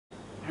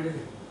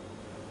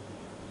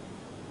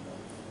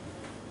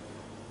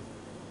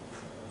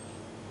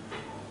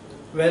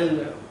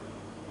Well,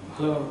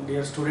 hello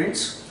dear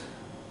students.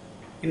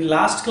 In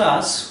last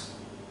class,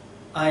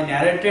 I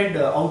narrated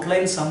the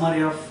outline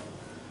summary of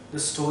the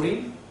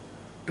story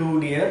Two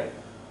Deer.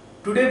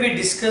 Today we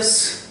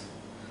discuss,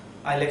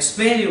 I'll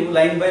explain you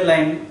line by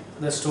line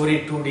the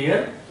story Two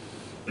Deer.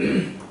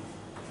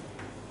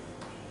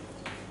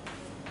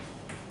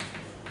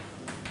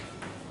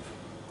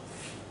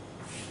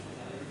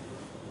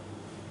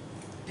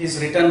 It is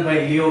written by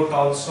Leo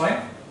Tolstoy.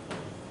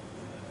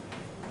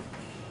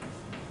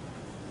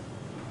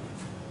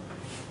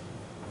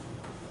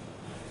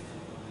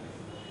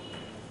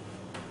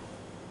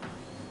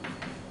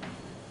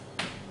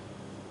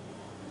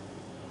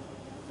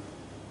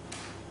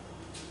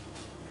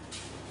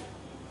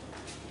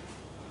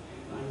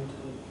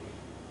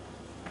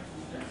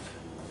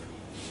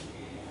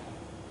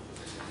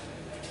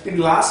 In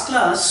last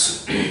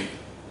class,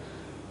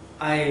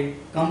 I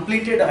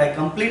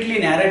completely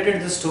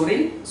narrated the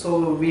story.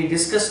 So we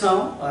discuss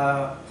now.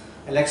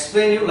 I'll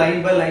explain you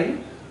line by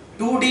line.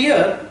 Two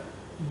deer.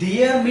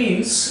 Deer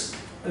means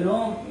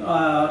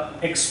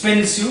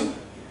expensive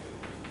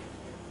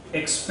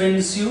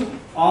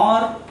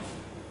or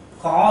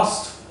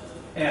cost.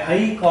 A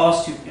high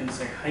cost, you can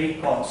say high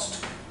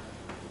cost.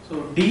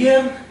 So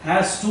deer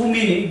has two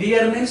meaning.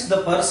 Deer means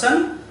the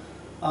person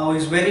who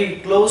is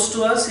very close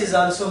to us is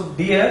also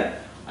dear,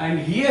 and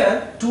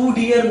here too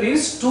dear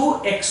means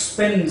too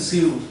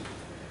expensive.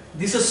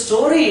 This is a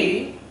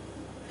story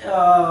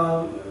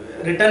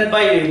written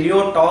by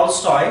Leo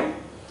Tolstoy.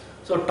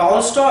 So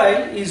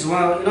Tolstoy is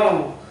one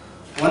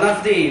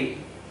of the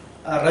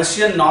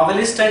Russian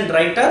novelist and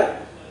writer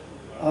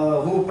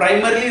who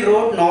primarily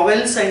wrote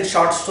novels and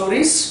short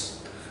stories.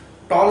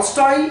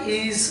 Tolstoy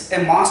is a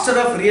master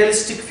of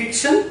realistic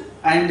fiction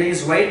and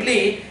is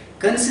widely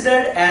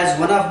considered as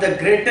one of the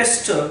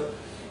greatest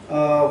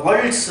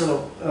world's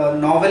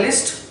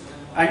novelist,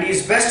 and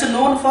is best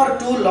known for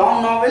two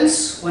long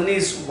novels. One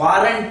is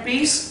War and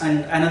Peace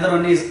and another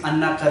one is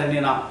Anna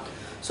Karenina.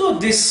 So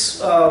this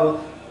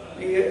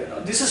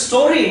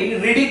story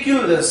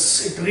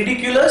ridiculous.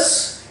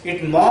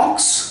 It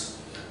mocks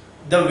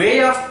the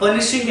way of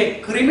punishing a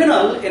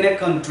criminal in a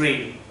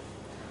country.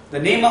 The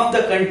name of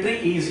the country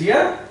is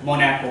here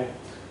Monaco.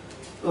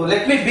 So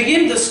let me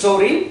begin the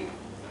story.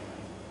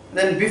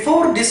 Then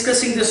before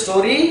discussing the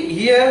story,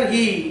 here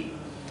they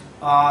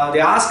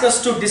ask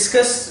us to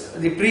discuss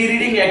the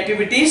pre-reading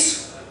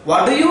activities.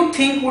 What do you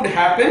think would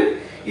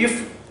happen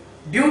if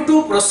due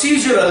to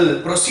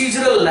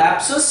procedural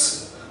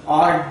lapses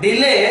or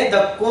delay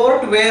the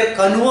court were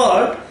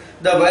convert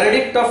the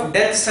verdict of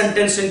death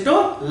sentence into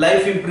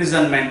life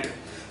imprisonment?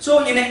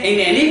 So in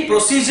any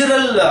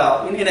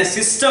procedural, in a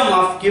system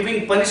of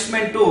giving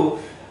punishment to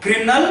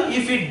criminal,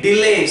 if it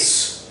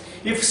delays,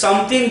 if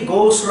something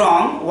goes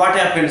wrong, what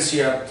happens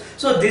here?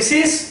 So this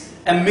is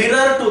a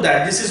mirror to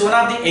that. This is one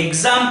of the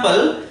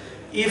example.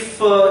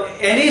 If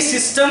any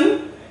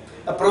system,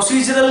 a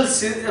procedural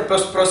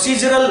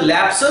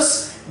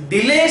lapses,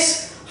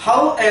 delays,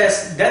 how a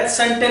death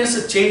sentence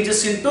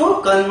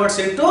converts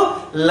into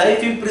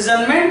life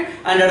imprisonment,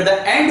 and at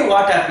the end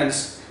what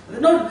happens?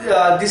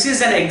 This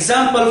is an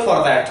example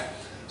for that.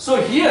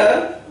 So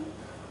here,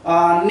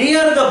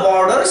 near the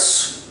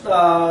borders,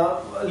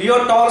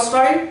 Leo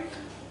Tolstoy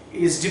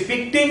is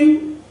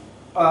depicting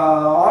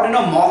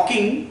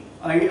mocking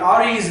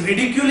or is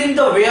ridiculing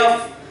the way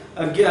of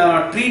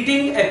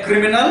treating a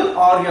criminal,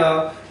 or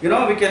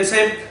we can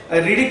say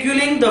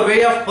ridiculing the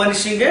way of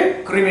punishing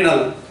a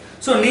criminal.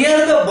 So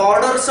near the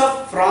borders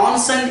of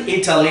France and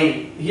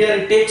Italy, here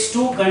it takes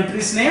two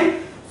countries'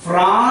 name,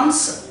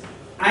 France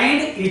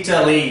and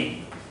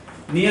Italy.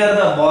 Near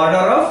the border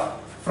of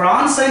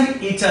France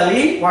and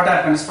Italy, what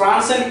happens?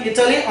 France and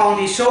Italy on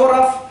the shore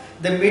of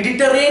the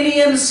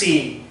Mediterranean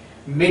Sea.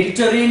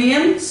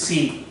 Mediterranean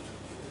Sea.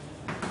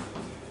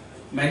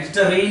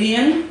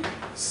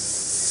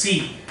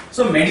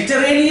 So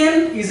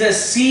Mediterranean is a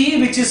sea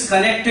which is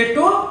connected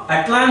to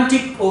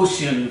Atlantic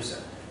Ocean.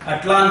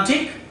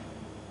 Atlantic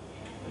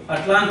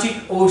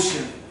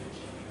Ocean.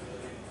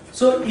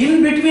 So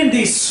in between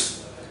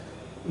this,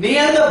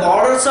 near the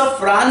borders of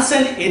France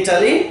and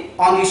Italy,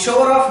 on the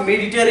shore of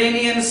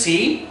Mediterranean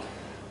Sea,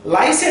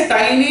 lies a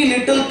tiny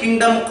little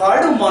kingdom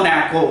called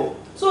Monaco.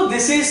 So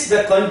this is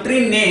the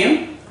country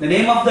name. The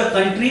name of the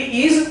country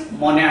is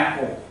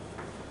Monaco.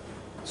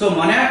 So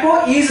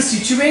Monaco is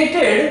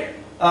situated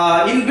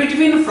in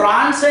between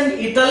France and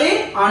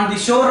Italy on the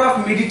shore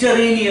of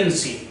Mediterranean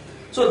Sea.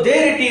 So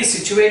there it is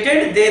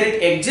situated, there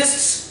it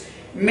exists.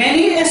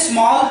 Many a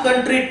small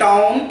country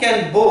town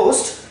can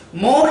boast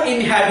more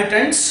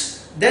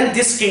inhabitants than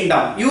this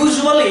kingdom.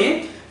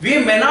 Usually we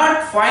may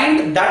not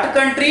find that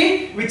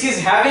country which is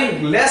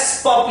having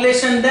less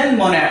population than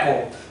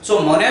Monaco.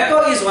 So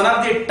Monaco is one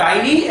of the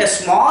a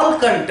small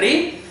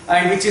country,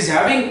 and which is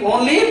having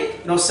only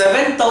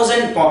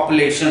 7,000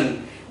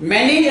 population.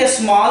 Many a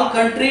small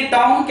country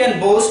town can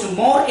boast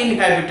more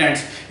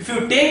inhabitants. If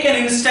you take an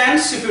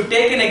instance, if you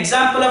take an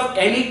example of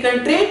any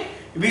country,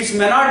 which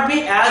may not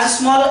be as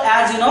small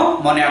as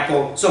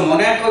Monaco. So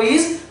Monaco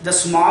is the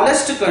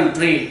smallest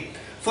country,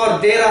 for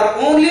there are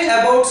only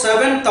about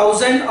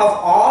 7,000 of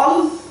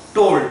all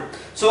told.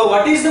 So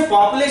what is the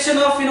population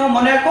of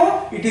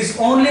Monaco? It is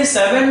only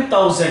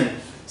 7,000.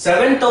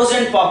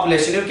 7,000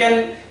 population. You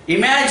can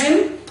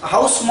imagine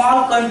how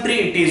small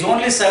country it is.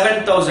 Only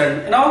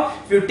 7,000.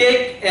 If you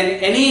take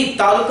any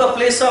taluka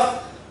place of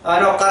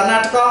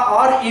Karnataka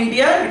or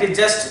India, it is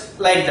just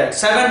like that.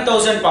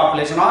 7,000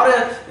 population, or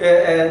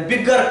a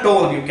bigger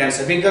town, you can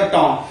say, bigger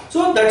town.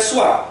 So that's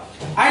what.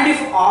 And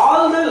if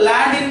all the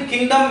land in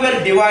kingdom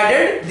were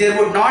divided, there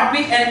would not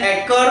be an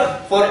acre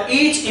for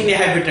each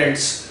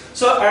inhabitants.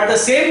 So at the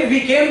same,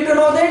 we came to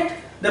know that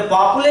the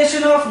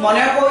population of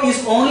Monaco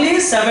is only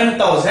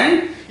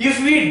 7,000. If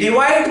we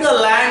divide the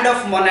land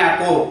of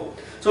Monaco,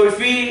 so if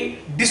we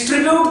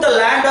distribute the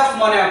land of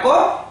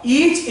Monaco,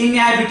 each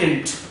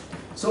inhabitant,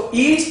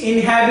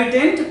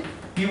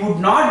 he would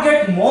not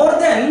get more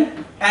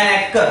than an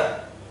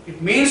acre.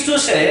 It means to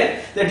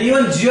say that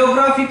even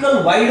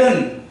geographical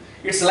widen,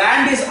 its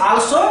land is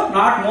also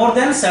not more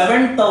than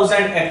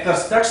 7,000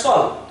 acres. That's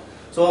all.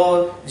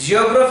 So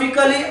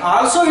geographically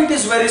also it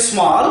is very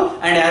small,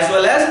 and as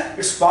well as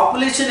its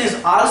population is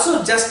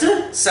also just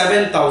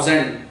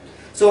 7,000.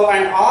 So,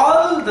 and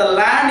all the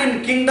land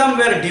in kingdom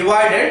were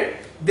divided,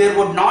 there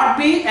would not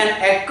be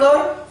an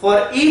acre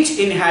for each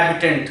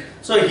inhabitant.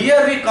 So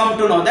here we come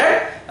to know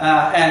that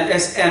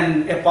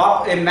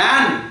a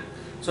man,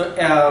 so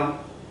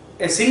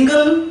a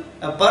single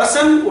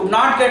person would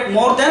not get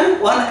more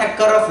than 1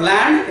 acre of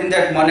land in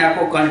that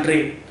Monaco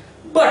country.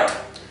 But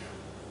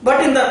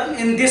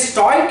in this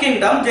toy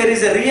kingdom, there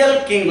is a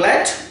real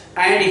kinglet,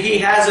 and he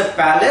has a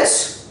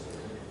palace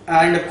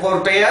and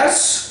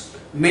courtiers,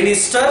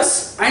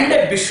 ministers and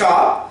a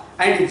bishop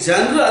and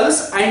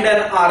generals and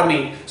an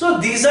army. So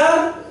these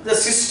are the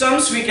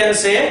systems, we can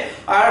say,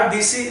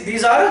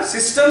 these are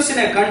systems in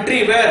a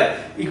country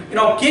where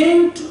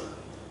king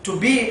to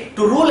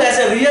rule as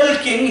a real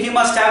king, he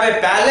must have a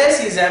palace.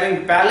 He is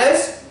having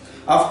palace.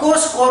 Of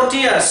course,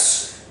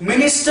 courtiers,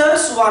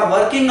 ministers who are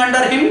working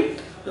under him.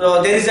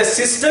 So there is a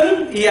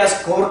system. He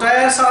has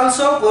courtiers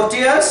also,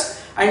 courtiers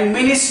and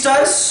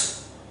ministers.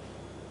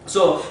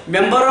 So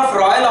member of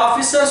royal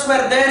officers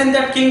were there in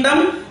that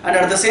kingdom, and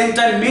at the same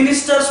time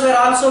ministers were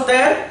also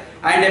there,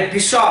 and a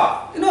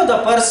bishop,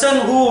 the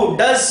person who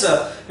does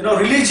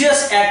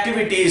religious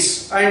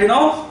activities and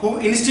who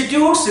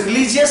institutes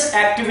religious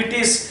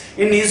activities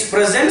in his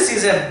presence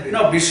is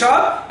a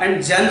bishop,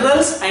 and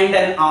generals and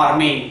an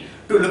army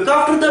to look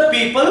after the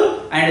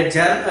people, and a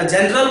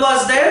general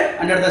was there,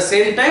 and at the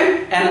same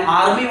time an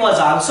army was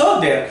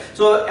also there.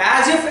 So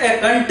as if a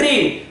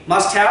country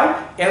must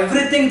have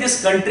everything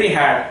this country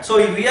had. So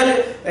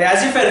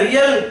as if a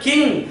real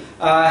king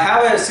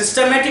have a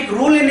systematic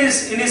rule in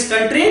his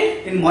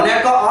country. In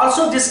Monaco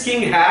also this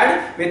king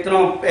had,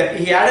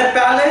 he had a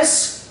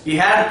palace, he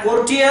had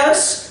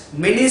courtiers,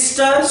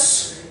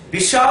 ministers,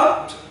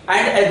 bishop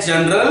and a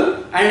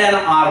general and an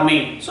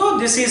army. So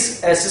this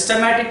is a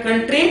systematic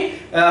country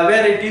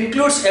where it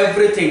includes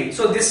everything.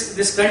 So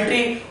this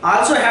country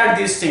also had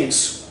these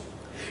things.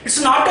 It's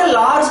not a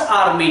large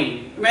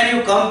army.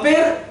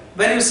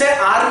 When you say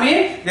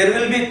army, there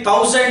will be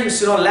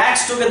thousands,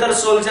 lakhs together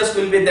soldiers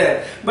will be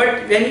there.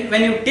 But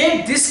when you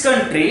take this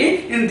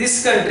country, in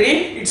this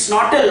country, it's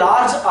not a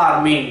large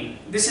army.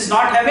 This is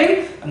not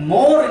having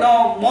more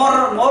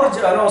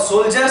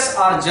soldiers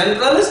or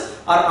generals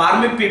or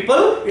army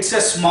people. It's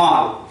a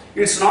small.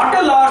 It's not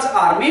a large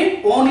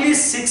army. Only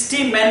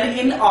 60 men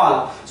in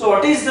all. So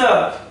what is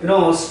the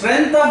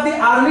strength of the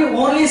army?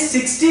 Only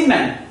 60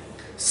 men.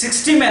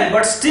 60 men,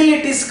 but still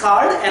it is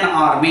called an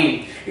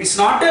army. It's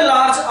not a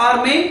large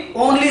army,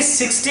 only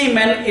 60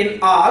 men in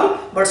all,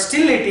 but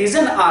still it is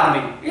an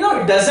army. It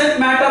doesn't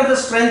matter the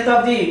strength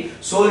of the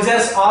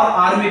soldiers or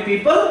army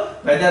people,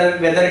 whether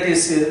it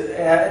is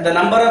the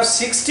number of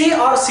 60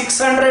 or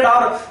 600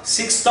 or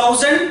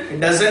 6,000, it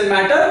doesn't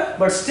matter,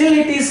 but still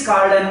it is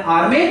called an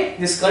army.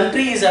 This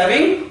country is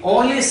having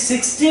only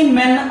 60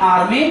 men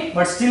army,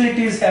 but still it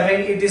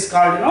is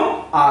called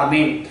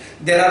army.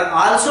 There are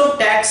also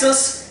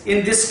taxes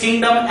in this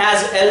kingdom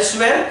as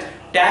elsewhere.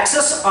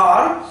 Taxes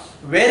are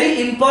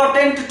very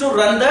important to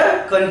run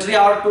the country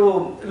or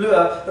to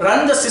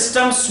run the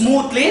system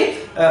smoothly.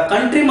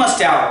 Country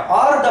must have,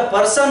 or the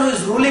person who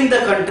is ruling the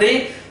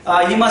country,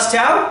 he must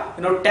have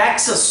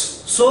taxes,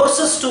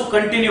 sources to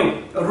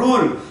continue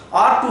rule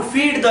or to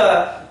feed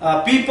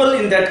the people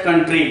in that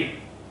country.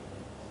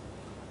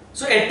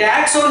 So a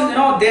tax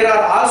on, there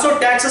are also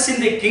taxes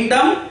in the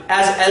kingdom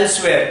as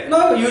elsewhere.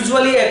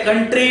 Usually a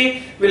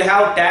country will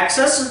have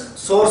taxes,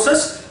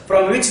 sources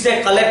from which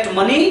they collect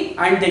money,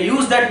 and they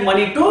use that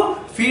money to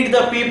feed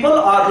the people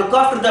or look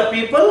after the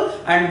people,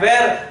 and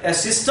where a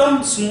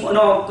system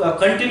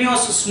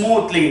continues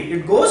smoothly,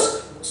 it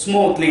goes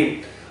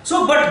smoothly.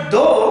 So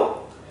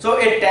so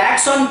a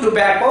tax on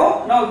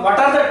tobacco. Now what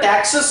are the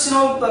taxes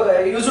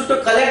used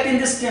to collect in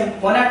this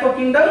Monaco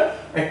kingdom?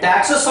 A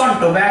taxes on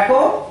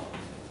tobacco,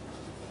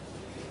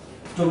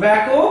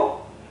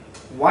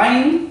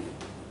 wine,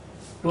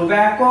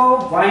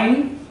 tobacco,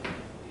 wine,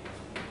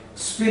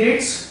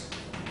 spirits,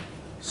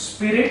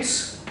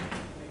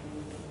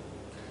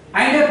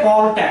 and a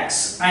poll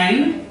tax,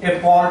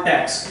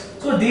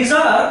 So these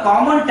are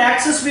common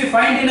taxes we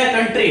find in a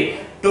country.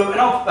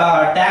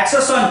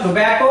 Taxes on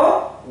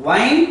tobacco,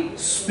 wine,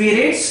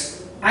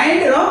 spirits,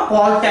 and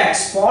poll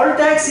tax. Poll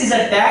tax is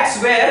a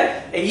tax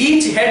where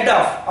each head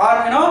of,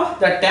 or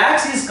the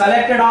tax is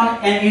collected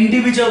on an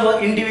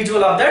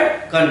individual of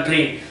that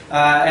country.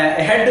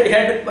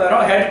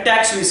 Head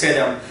tax we say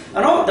them.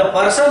 The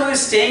person who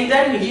is staying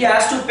there, he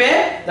has to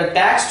pay the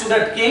tax to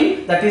that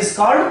king. That is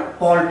called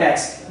poll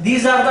tax.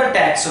 These are the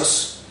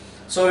taxes.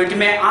 So it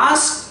may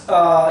ask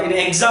in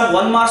exam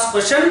 1 mark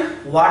question,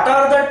 what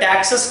are the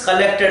taxes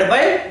collected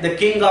by the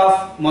king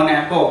of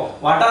Monaco?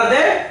 What are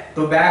they?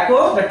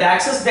 Tobacco, the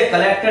taxes they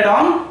collected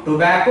on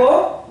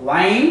tobacco,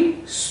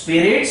 wine,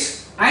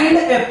 spirits, and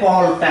a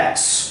poll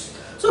tax.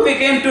 So we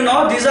came to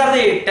know these are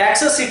the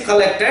taxes he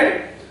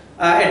collected.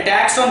 A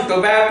tax on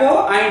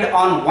tobacco and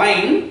on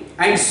wine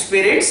and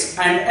spirits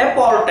and a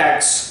poll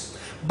tax.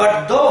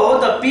 But though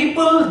the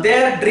people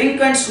there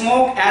drink and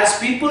smoke as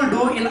people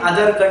do in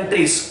other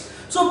countries.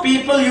 So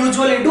people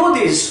usually do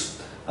this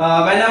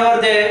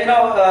whenever they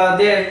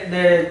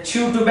they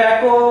chew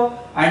tobacco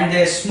and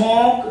they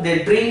smoke,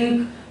 they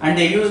drink and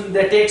they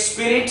take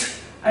spirit.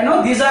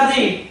 These are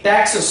the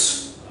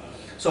taxes.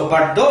 So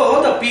but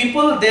though the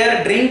people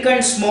there drink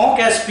and smoke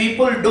as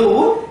people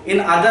do in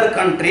other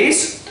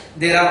countries,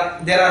 there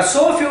are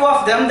so few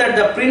of them that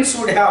the prince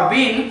would have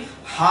been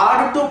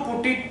hard to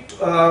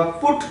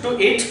put to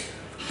it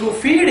to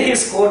feed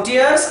his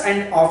courtiers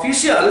and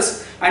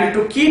officials, and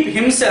to keep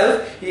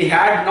himself. He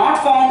had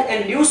not found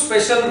a new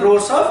special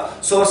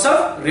source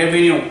of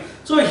revenue.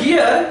 So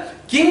here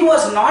king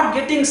was not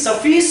getting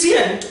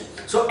sufficient,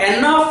 so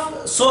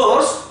enough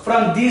source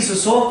from these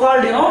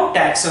so-called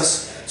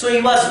taxes. So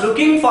he was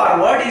looking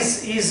forward,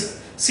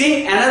 is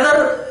seeing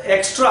another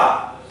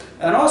extra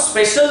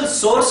special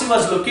source he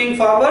was looking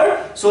forward,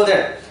 so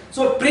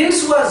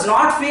prince was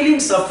not feeling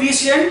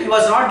sufficient. He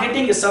was not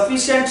getting a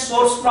sufficient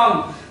source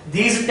from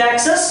these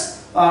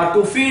taxes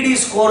to feed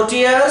his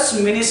courtiers,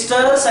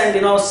 ministers, and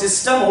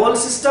whole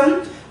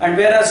system, and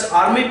whereas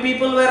army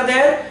people were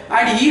there,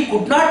 and he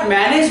could not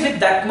manage with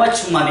that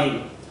much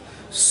money.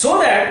 So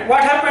that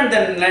what happened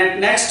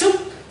then next?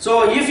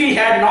 So if he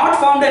had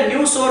not found a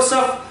new source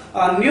of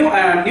new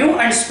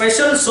and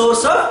special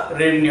source of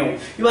revenue,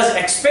 he was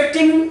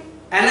expecting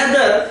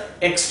another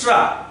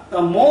extra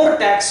more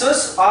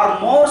taxes or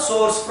more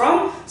source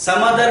from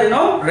some other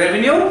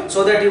revenue,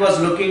 so that he was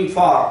looking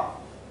for.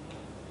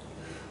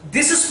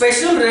 This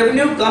special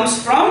revenue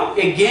comes from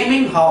a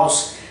gaming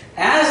house.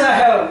 As I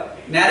have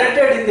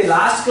narrated in the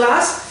last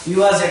class, he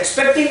was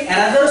expecting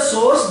another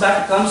source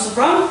that comes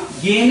from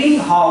gaming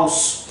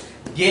house.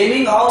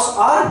 Gaming house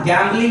or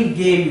gambling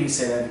game, we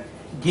said.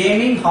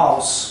 Gaming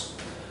house.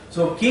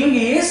 So king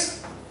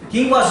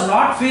was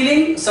not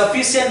feeling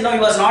sufficient. No, he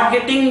was not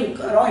getting.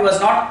 He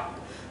was not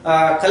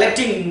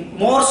collecting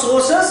more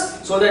sources,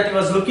 so that he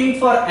was looking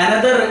for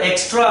another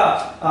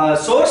extra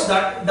source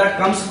that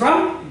comes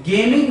from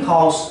gaming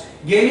house.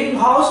 Gaming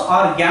house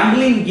or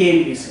gambling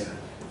game is here.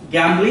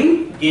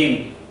 Gambling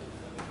game.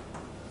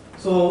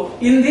 So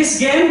in this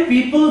game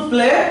people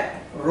play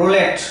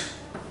roulette.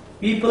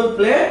 People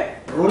play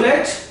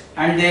roulette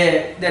and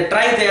they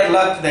try their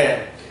luck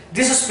there.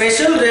 This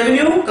special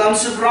revenue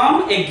comes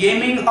from a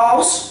gaming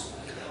house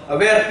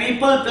where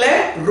people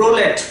play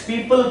roulette.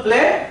 People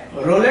play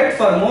roulette.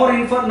 For more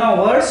info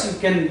words, you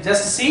can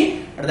just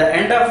see at the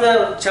end of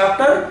the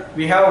chapter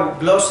we have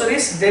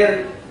glossaries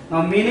there.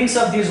 Now meanings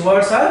of these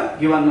words are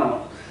given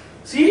now.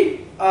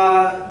 See,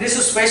 this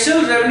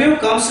special revenue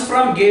comes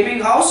from gaming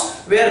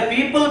house where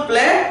people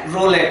play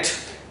roulette.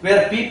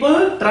 Where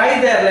people try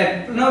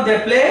their luck. They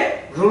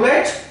play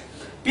roulette.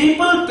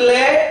 People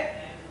play,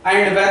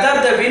 and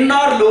whether they win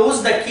or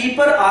lose, the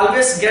keeper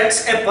always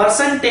gets a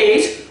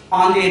percentage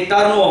on the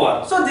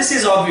turnover. So this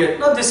is obvious.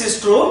 No, this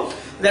is true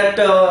that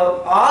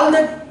all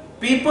the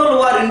people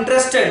who are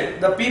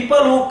interested, the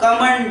people who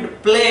come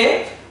and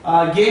play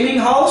gaming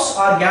house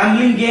or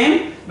gambling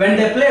game, when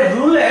they play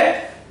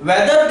roulette,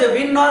 whether they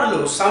win or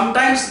lose,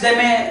 sometimes they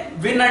may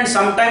win and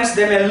sometimes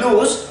they may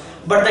lose,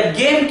 but the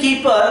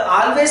gamekeeper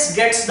always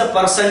gets the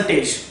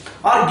percentage,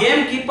 or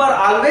gamekeeper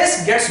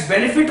always gets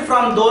benefit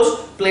from those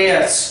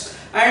players.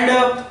 And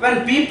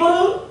when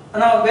people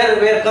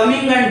were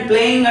coming and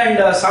playing,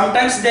 and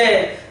sometimes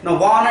they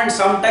won and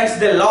sometimes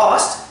they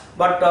lost,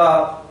 but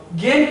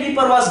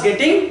gamekeeper was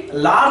getting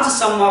large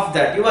sum of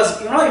that. He was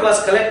he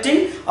was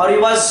collecting, or he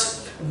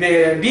was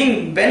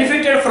being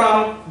benefited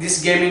from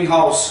this gaming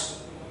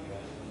house.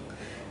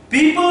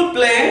 People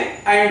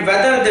play, and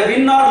whether they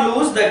win or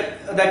lose,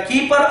 the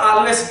keeper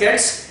always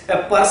gets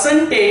a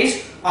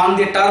percentage on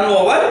the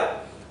turnover,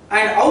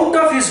 and out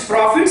of his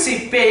profits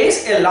he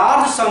pays a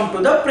large sum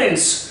to the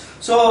prince.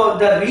 So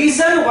the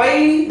reason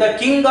why the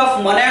king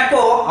of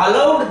Monaco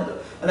allowed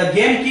the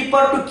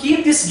gamekeeper to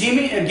keep this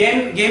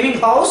gaming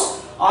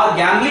house or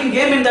gambling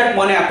game in that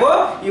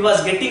Monaco, he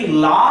was getting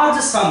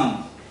large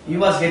sum. He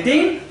was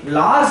getting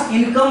large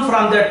income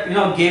from that,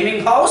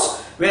 gaming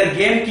house, where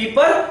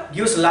gamekeeper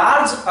gives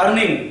large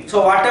earning.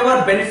 So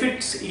whatever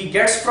benefits he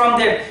gets from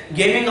that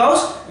gaming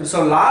house,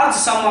 so large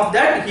sum of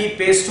that he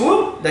pays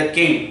to the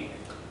king.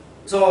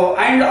 So,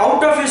 and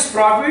out of his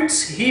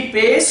profits he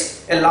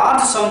pays a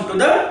large sum to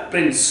the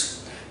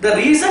prince. The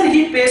reason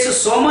he pays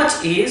so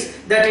much is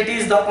that it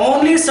is the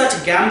only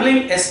such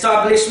gambling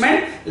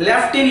establishment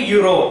left in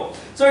Europe.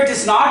 So it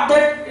is not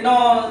that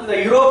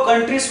the Europe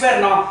countries were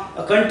not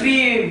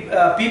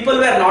people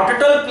were not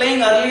at all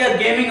playing earlier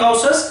gaming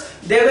houses.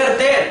 They were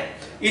there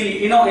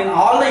in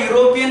all the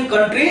European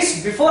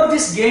countries before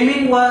this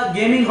gaming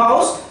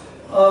house.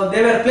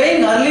 They were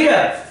playing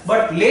earlier,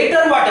 but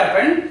later what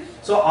happened?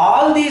 So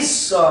all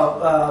these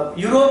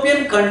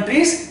European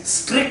countries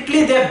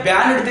strictly they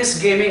banned this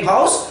gaming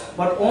house,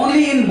 but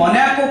only in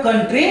Monaco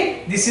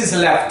country this is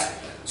left.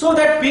 So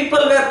that people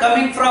were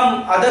coming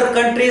from other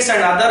countries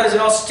and other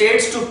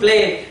states to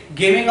play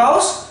gaming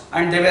house,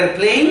 and they were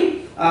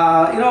playing.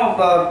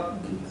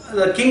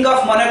 The king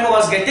of Monaco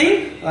was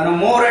getting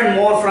more and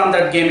more from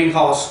that gaming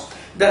house.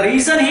 The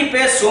reason he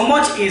pays so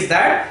much is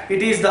that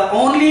it is the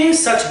only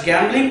such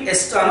gambling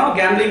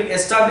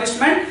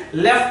establishment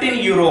left in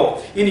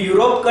Europe. In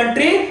Europe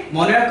country,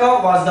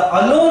 Monaco was the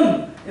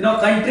alone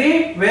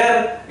country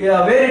where it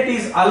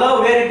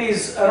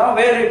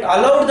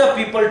allowed the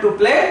people to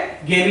play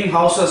gaming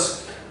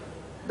houses.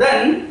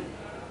 Then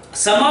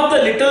some of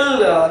the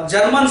little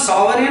German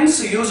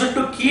sovereigns used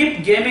to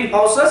keep gaming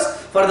houses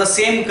for the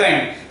same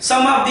kind.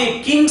 Some of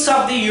the kings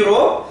of the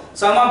Europe,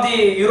 some of the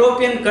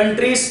European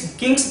countries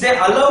kings, they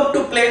allowed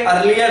to play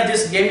earlier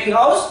this gaming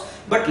house,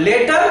 but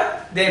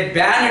later they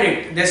banned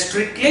it. They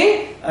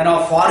strictly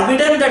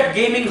forbidden that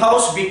gaming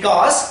house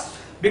because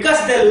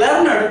they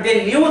learned,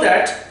 they knew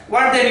that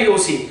what they knew.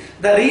 See,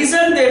 the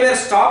reason they were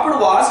stopped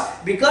was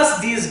because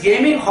these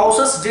gaming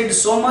houses did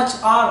so much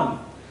harm.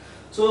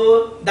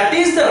 So that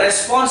is the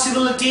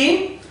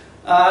responsibility,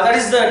 that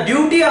is the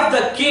duty of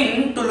the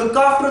king to look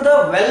after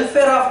the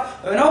welfare of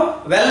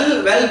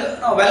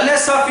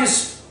wellness of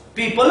his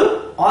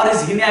people or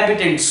his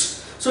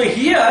inhabitants. So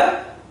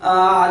here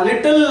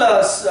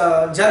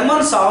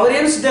German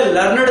sovereigns, they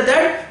learned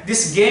that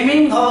this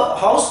gaming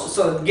house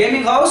or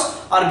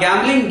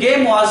gambling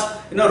game was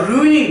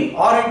ruining,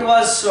 or it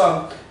was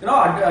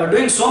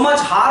doing so much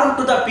harm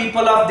to the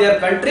people of their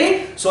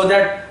country. So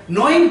that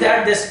knowing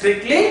that, they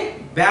strictly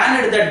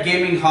banned that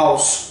gaming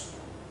house.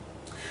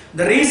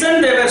 The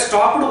reason they were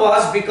stopped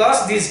was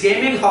because these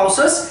gaming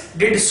houses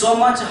did so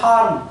much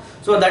harm.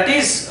 So that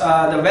is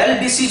the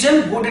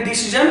good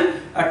decision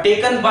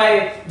taken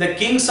by the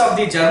kings of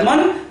the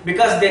German,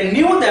 because they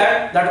knew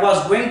that that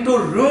was going to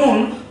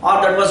ruin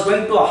or that was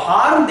going to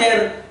harm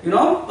their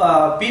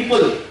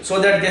people, so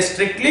that they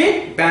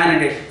strictly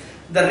banned it.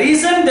 The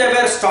reason they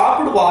were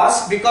stopped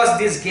was because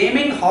these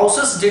gaming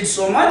houses did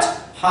so much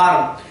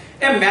harm.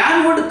 A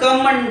man would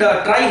come and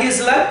try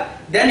his luck,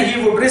 then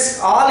he would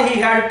risk all he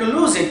had to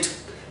lose it.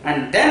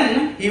 And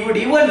then he would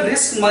even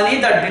risk money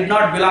that did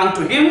not belong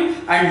to him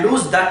and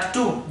lose that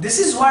too. This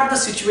is what the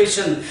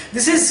situation.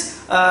 This is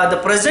the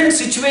present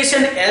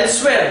situation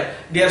elsewhere,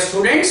 dear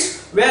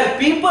students, where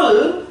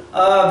people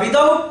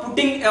without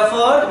putting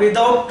effort,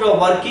 without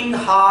working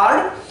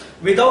hard,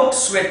 without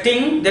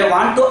sweating, they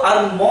want to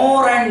earn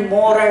more and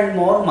more and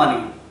more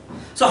money.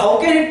 So how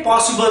can it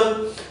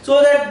possible?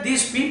 So that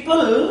these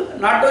people,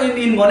 not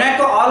in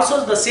Monaco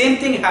also the same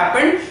thing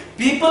happened.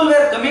 People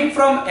were coming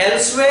from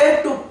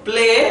elsewhere to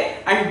play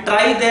and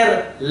try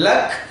their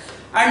luck,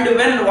 and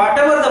when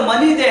whatever the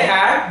money they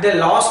had, they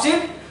lost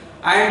it,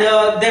 and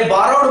they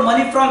borrowed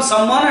money from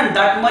someone, and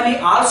that money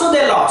also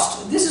they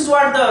lost. This is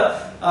what the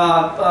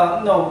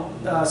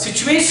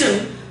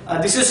situation.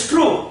 This is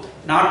true.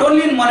 Not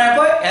only in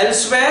Monaco,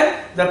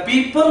 elsewhere the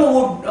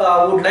people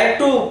would like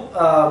to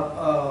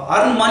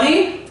earn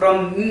money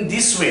from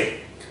this way.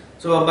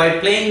 So by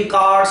playing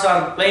cards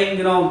or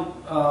playing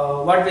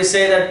what we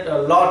say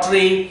that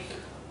lottery,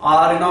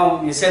 or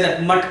we say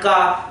that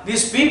matka,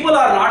 these people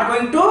are not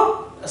going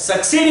to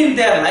succeed in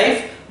their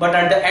life, but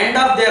at the end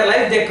of their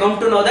life they come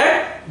to know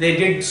that they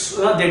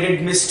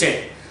did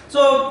mistake.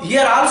 So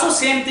here also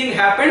same thing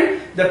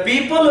happened. The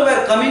people who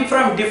were coming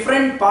from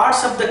different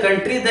parts of the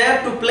country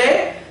there to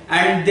play,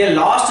 and they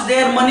lost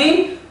their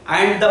money,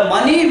 and the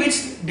money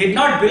which did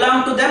not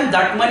belong to them,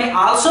 that money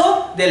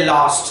also they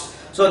lost.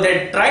 So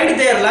they tried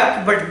their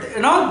luck, but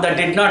that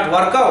did not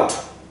work out.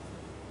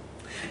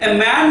 A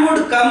man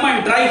would come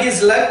and try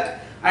his luck,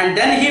 and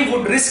then he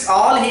would risk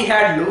all he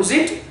had, lose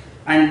it,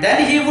 and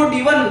then he would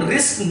even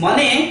risk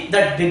money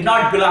that did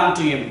not belong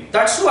to him.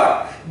 That's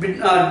what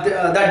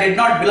that did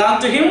not belong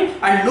to him,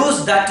 and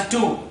lose that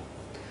too.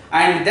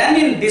 And then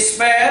in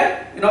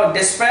despair,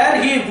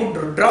 he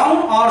would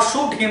drown or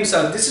shoot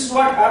himself. This is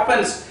what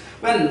happens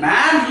when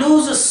man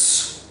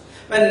loses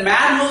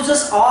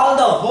all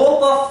the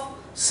hope of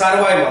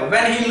survival,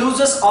 when he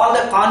loses all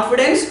the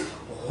confidence,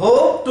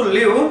 hope to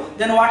live.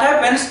 Then what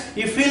happens?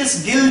 He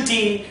feels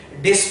guilty,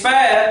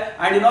 despair,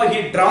 and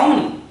he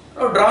drowns.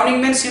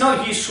 Drowning means,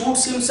 he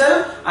shoots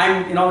himself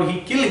and,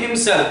 he kills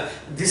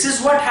himself. This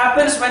is what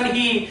happens when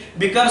he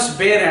becomes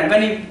bare,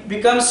 when he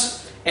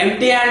becomes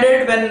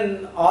empty-handed,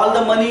 when all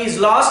the money is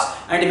lost,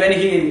 and when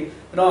he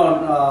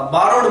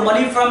borrowed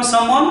money from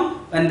someone,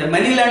 when the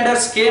money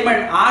lenders came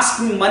and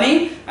asked him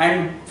money,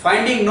 and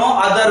finding no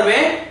other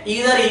way,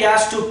 either he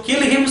has to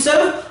kill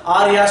himself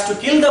or he has to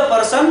kill the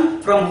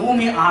person from whom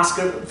he asked,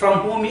 from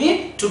whom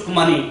he took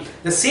money.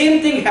 The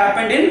same thing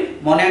happened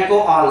in Monaco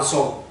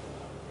also.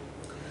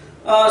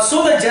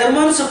 So the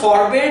Germans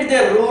forbade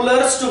their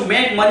rulers to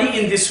make money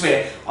in this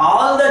way.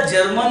 All the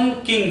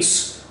German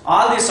kings,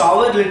 all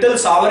the little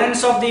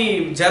sovereigns of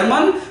the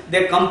German,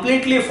 they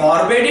completely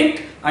forbade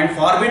it and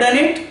forbidden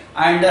it,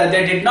 and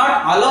they did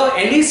not allow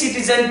any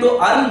citizen to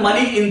earn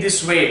money in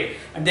this way.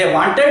 They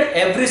wanted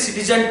every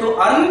citizen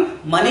to earn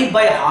money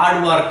by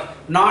hard work,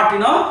 not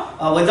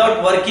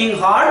without working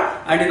hard,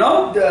 and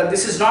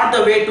this is not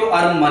the way to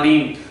earn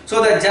money.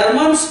 So the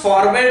Germans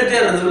forbade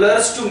their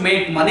rulers to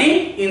make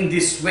money in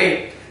this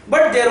way.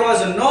 But there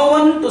was no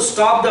one to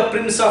stop the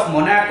Prince of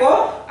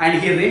Monaco,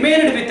 and he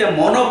remained with a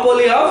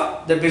monopoly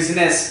of the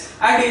business.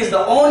 And he is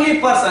the only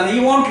person, he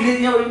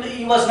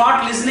was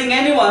not listening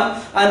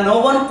anyone, and no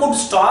one could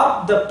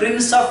stop the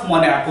Prince of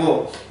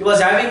Monaco. He was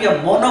having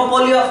a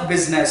monopoly of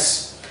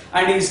business,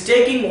 and he is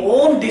taking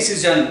own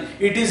decision.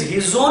 It is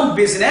his own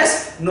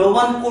business. No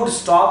one could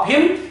stop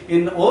him.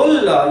 In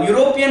all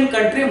European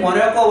country,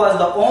 Monaco was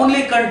the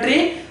only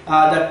country.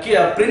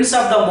 The Prince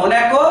of the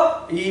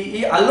Monaco,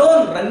 he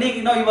alone running,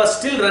 he was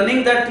still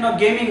running that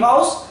gaming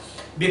house,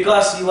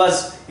 because he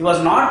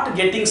was not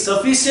getting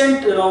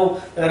sufficient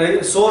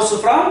source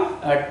from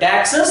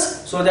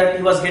taxes, so that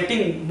he was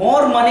getting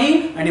more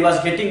money and he was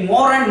getting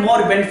more and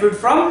more benefit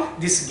from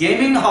this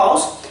gaming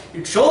house.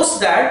 It shows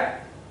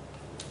that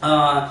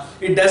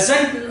it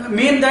doesn't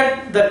mean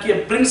that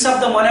the Prince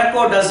of the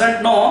Monaco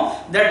doesn't know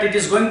that it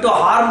is going to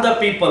harm the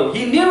people.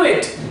 He knew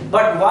it,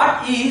 but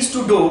what he is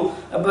to do,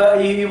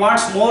 he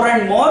wants more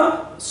and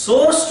more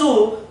source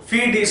to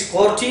feed his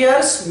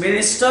courtiers,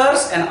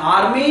 ministers, and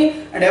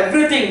army, and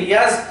everything. He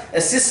has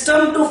a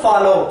system to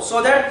follow,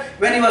 so that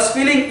when he was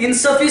feeling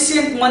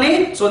insufficient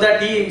money, so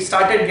that he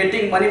started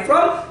getting money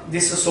from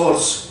this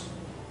source.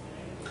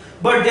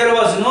 But there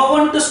was no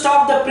one to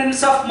stop the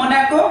Prince of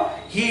Monaco.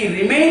 He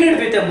remained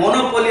with a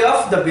monopoly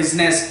of the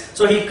business.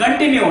 So he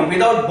continued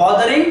without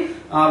bothering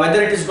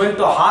whether it is going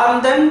to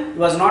harm them. He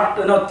was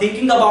not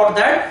thinking about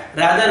that.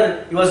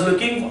 Rather, he was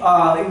looking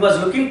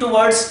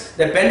towards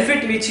the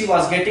benefit which he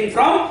was getting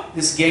from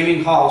this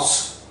gaming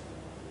house.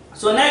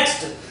 So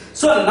next,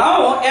 so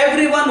now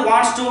everyone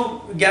wants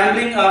to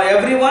gambling.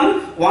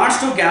 Everyone wants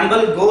to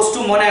gamble goes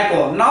to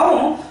Monaco.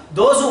 Now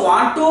those who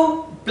want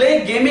to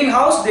play gaming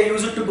house, they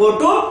used to go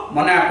to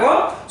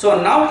Monaco.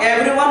 So now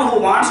everyone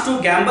who wants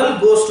to gamble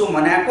goes to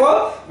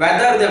Monaco.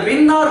 Whether they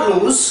win or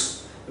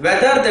lose,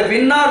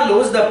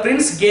 the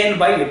prince gain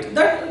by it.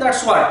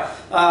 That's what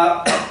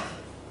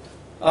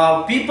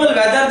people,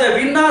 whether they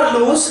win or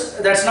lose,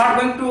 that's not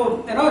going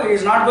to, he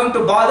is not going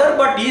to bother,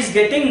 but he is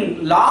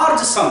getting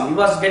large sum. He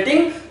was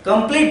getting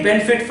complete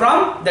benefit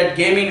from that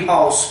gaming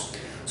house.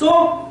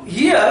 So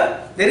here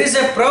there is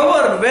a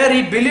proverb where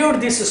he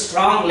believed this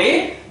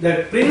strongly.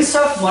 The Prince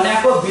of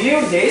Monaco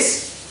believed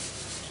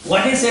this.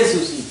 What he says,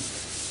 you see,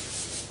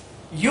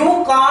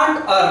 you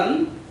can't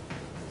earn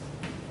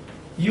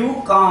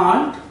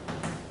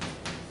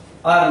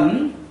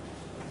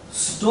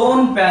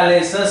stone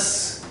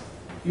palaces.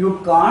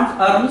 You can't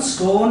earn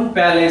stone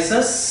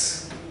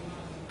palaces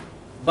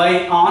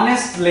by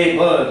honest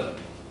labor.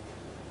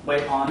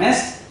 By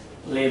honest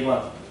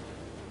labor.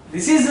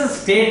 This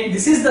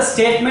is the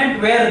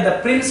statement where the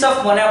Prince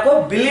of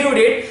Monaco believed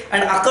it,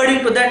 and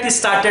according to that he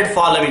started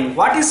following.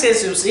 What he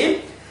says, you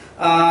see,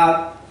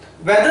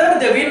 whether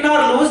they win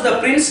or lose, the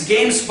prince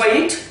gains by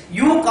it.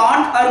 You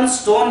can't earn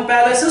stone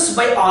palaces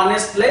by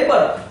honest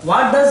labor.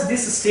 What does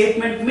this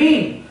statement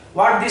mean?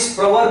 What this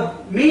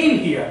proverb mean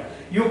here?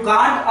 You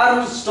can't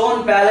earn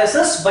stone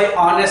palaces by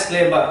honest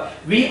labor.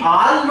 We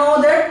all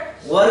know that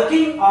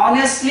working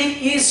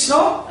honestly is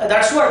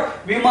that's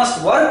what we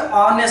must work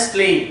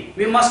honestly.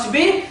 We must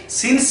be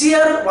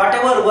sincere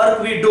whatever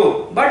work we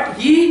do. But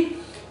he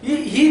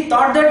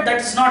thought that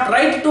is not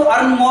right to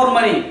earn more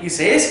money. He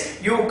says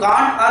you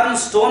can't earn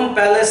stone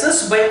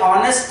palaces by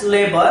honest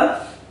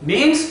labor,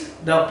 means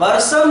the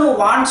person who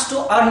wants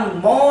to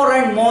earn more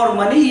and more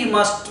money,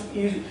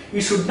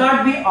 he should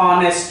not be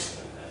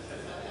honest.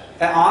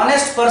 An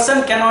honest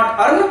person cannot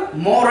earn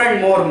more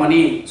and more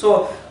money.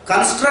 So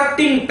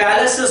constructing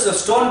palaces,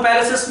 stone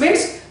palaces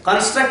means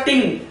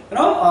constructing,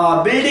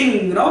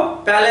 building,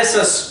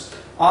 palaces,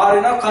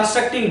 or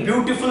constructing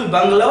beautiful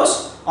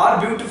bungalows or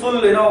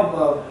beautiful,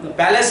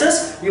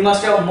 palaces. We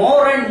must have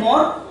more and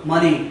more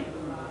money.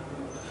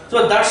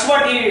 So that's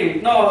what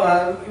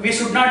we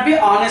should not be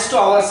honest to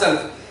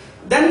ourselves.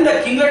 Then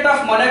the kinglet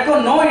of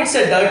Monaco, no, it's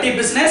a dirty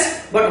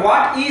business. But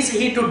what is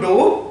he to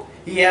do?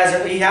 He has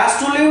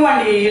to live,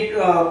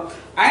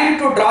 and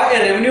to draw a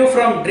revenue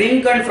from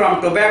drink and from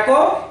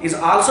tobacco is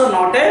also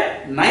not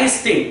a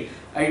nice thing.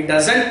 It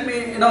doesn't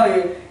mean,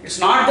 It's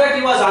not that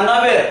he was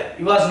unaware.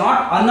 He was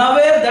not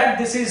unaware that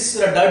this is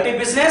a dirty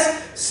business.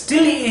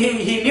 Still,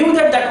 he knew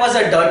that that was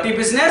a dirty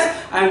business,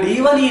 and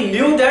even he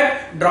knew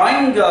that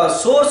drawing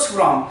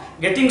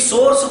getting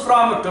source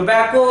from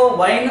tobacco,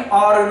 wine,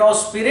 or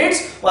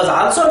spirits was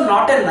also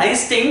not a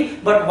nice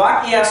thing. But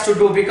what he has to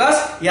do, because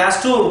he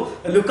has to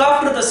look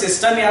after the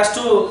system, he has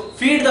to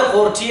feed the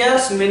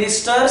courtiers,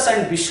 ministers,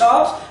 and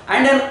bishops,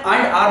 and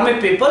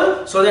army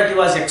people, so that he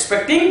was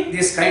expecting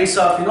these kinds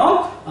of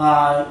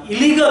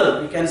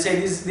illegal, we can say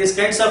these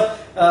kinds of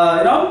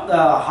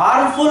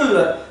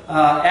harmful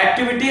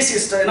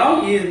activities.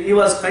 He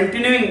was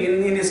continuing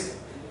in his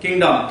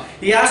kingdom.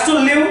 He has to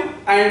live,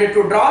 and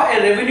to draw a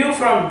revenue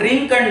from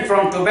drink and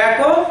from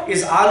tobacco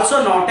is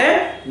also not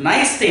a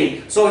nice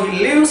thing. So he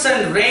lives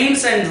and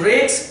reigns and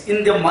rakes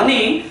in the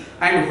money,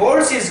 and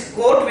holds his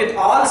court with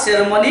all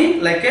ceremony,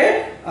 like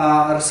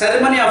a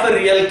ceremony of a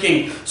real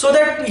king. So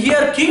that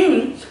here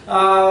king,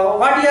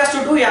 what he has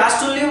to do, he has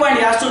to live and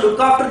he has to look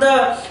after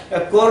the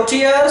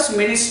courtiers,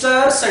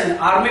 ministers, and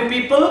army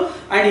people,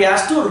 and he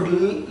has to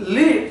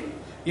live,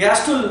 he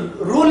has to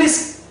rule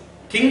his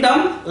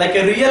kingdom like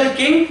a real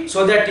king,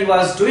 so that he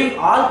was doing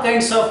all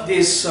kinds of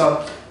these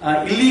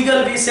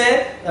illegal, we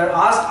say,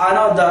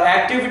 the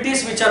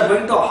activities which are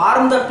going to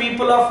harm the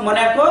people of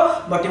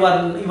Monaco, but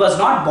he was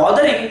not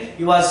bothering.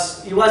 He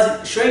was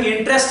showing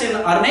interest in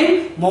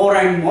earning more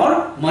and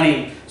more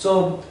money.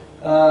 So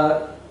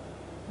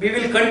we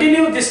will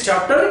continue this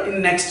chapter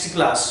in next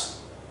class.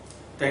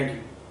 Thank you.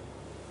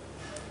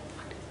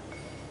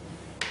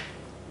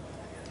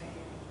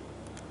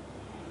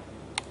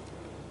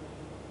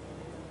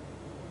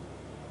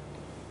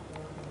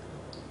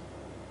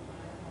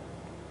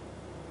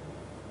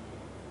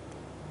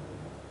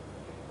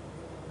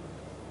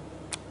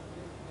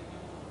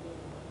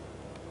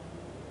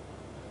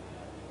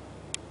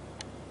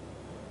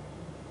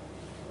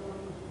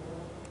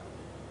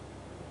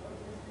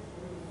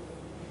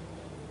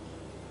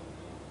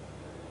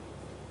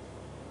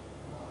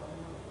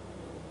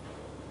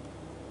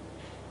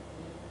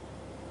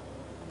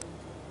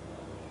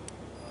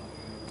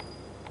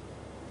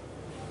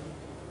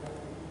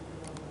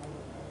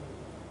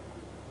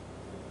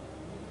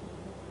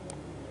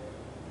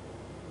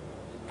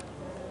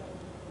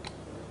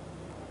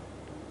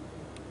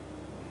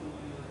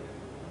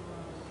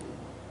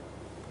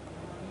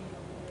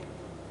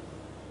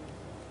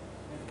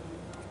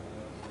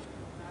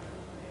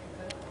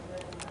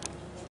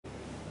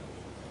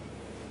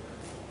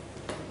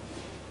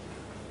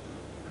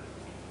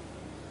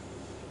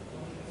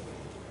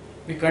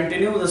 We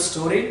continue the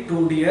story,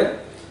 Two Deer.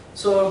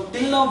 So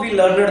till now we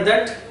learned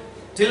that,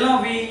 till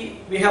now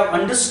we have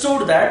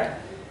understood that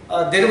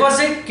there was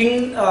a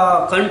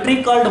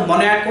country called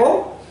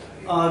Monaco,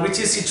 which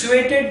is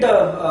situated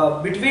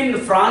between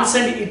France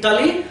and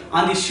Italy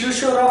on the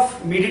seashore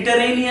of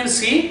Mediterranean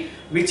Sea,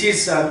 which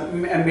is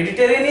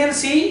Mediterranean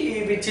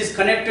Sea, which is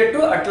connected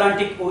to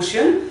Atlantic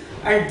Ocean.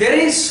 And there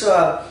is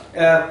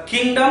a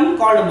kingdom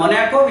called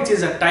Monaco, which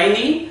is a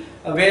tiny,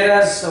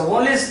 whereas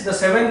only the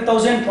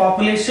 7,000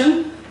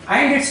 population,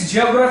 and its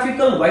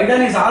geographical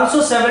widening is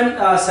also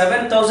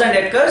 7,000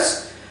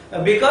 acres,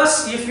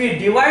 because if we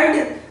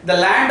divide the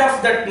land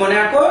of that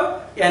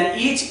Monaco,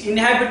 and each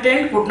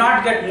inhabitant could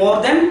not get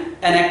more than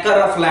an acre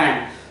of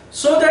land.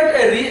 So that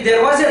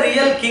there was a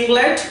real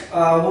kinglet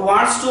who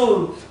wants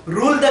to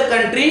rule the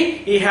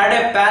country. He had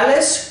a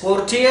palace,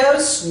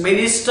 courtiers,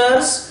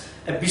 ministers,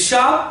 a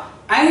bishop,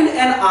 and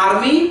an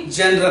army,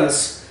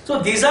 generals. So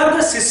these are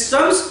the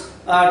systems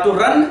to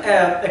run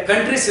a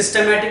country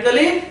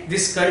systematically.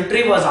 This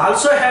country was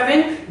also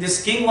having,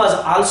 this king was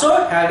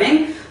also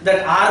having.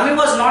 That army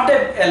was not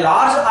a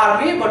large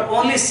army, but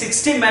only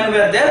 60 men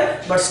were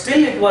there, but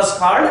still it was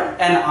called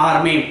an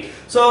army.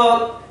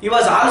 So he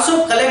was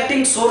also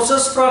collecting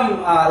sources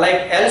from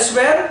like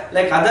elsewhere,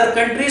 like other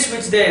countries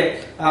which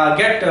they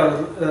get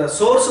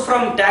source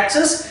from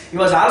taxes. He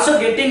was also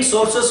getting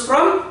sources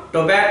from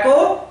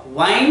tobacco,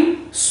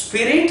 wine,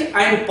 spirit,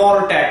 and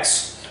poll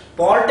tax.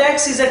 Poll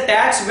tax is a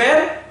tax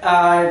where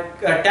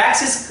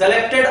tax is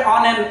collected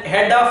on a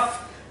head of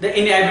the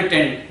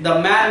inhabitant,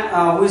 the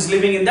man who is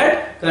living in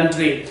that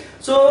country.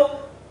 So,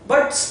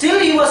 but still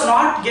he was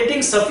not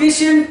getting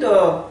sufficient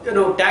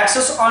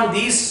taxes on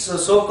these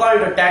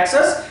so-called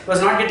taxes. He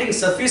was not getting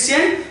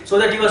sufficient, so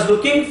that he was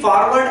looking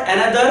forward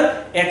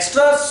another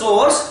extra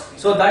source.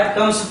 So that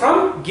comes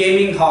from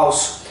gaming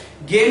house.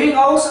 Gaming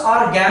house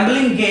or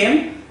gambling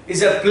game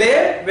is a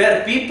play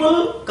where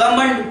people come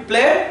and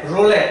play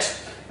roulette.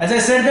 As I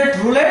said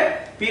that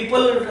roulette,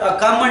 people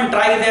come and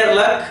try their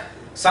luck.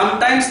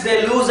 Sometimes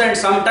they lose and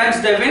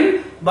sometimes they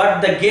win, but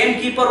the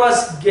gamekeeper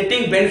was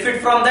getting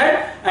benefit from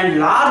that, and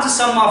large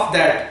sum of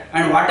that,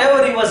 and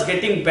whatever he was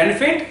getting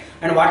benefit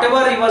and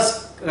whatever he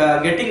was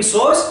getting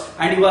source,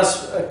 and he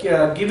was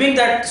giving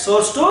that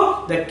source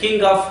to the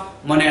king of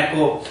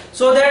Monaco.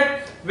 So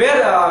that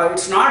where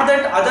it's not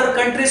that other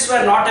countries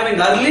were not having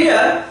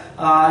earlier,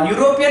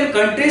 European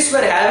countries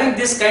were having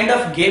this kind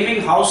of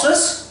gaming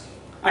houses.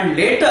 And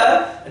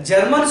later,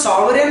 German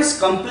sovereigns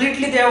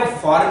completely they have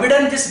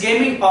forbidden this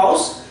gaming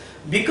house,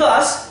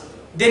 because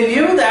they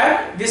knew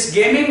that this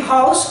gaming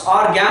house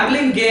or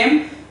gambling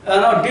game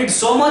did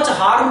so much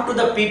harm to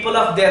the people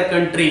of their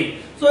country.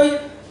 So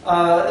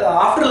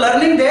after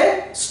learning,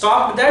 they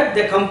stopped that.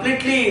 They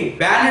completely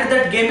banned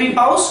that gaming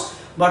house.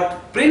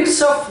 But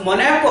Prince of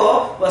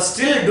Monaco was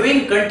still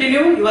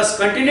he was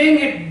continuing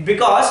it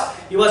because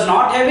he was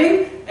not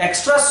having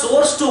extra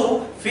source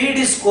to feed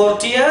his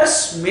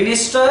courtiers,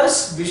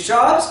 ministers,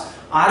 bishops,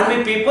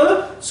 army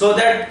people, so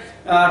that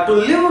to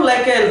live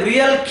like a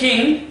real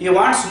king, he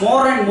wants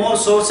more and more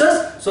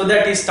sources, so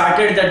that he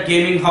started that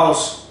gaming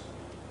house.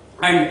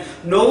 And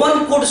no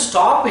one could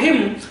stop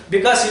him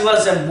because he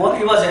was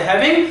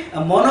having a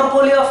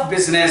monopoly of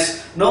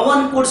business. No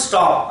one could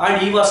stop,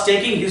 and he was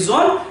taking his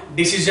own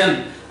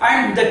decision.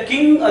 And the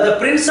king, the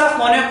Prince of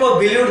Monaco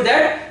believed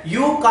that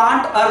you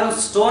can't earn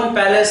stone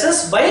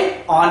palaces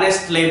by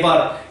honest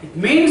labor. It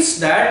means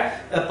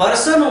that a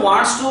person who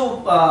wants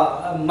to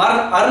earn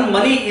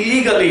money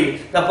illegally,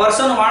 the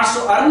person who wants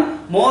to earn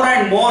more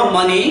and more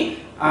money,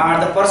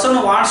 the person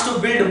who wants to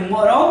build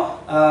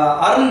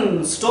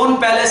earn stone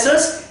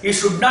palaces, he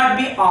should not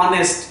be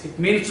honest. It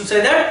means to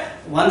say that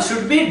one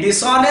should be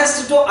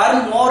dishonest to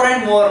earn more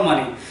and more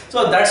money.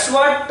 So that's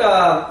what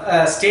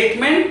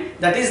statement,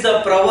 that is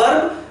the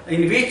proverb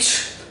in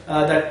which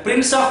that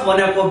Prince of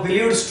Monaco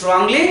believed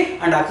strongly,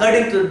 and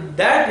according to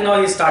that,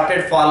 he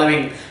started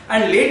following.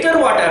 And later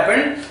what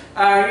happened?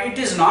 It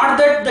is not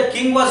that the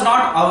king was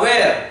not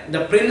aware.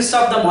 The Prince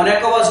of the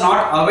Monaco was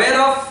not aware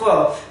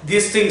of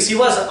these things. He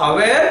was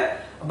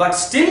aware, but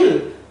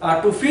still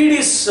to feed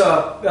his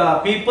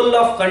people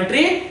of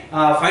country,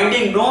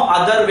 finding no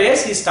other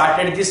ways, he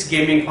started this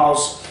gaming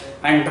house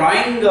and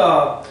drawing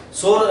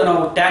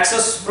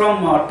taxes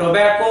from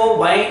tobacco,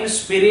 wine,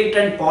 spirit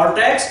and poll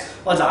tax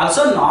was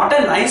also not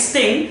a nice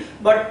thing,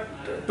 but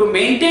to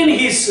maintain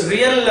his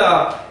real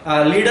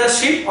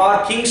leadership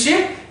or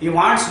kingship, he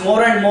wants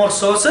more and more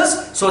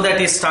sources, so that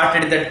he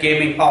started that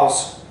gaming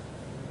house.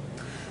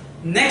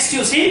 Next,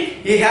 you see,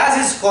 he has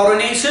his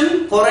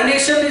coronation.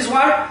 Coronation is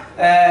what?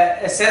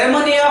 A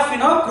ceremony of,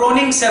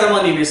 crowning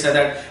ceremony, we say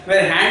that. We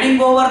are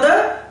handing over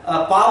the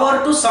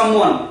power to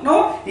someone.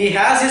 No, he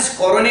has his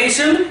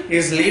coronation,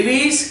 his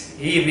levees,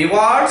 he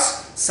rewards,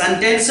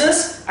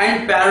 sentences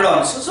and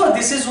pardons. So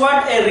this is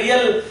what a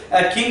real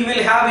king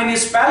will have in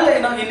his palace,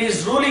 in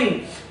his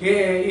ruling,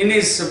 in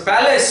his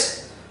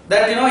palace.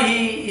 That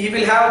he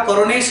will have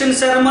coronation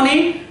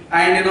ceremony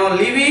and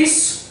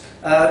levees,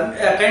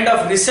 a kind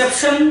of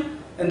reception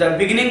in the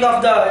beginning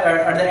of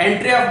at the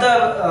entry of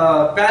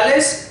the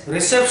palace,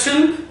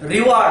 reception,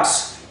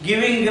 rewards,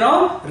 giving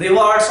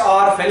rewards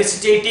or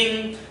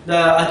felicitating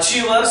the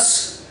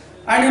achievers,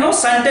 and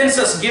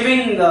sentences,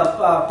 giving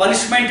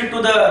punishment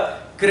to the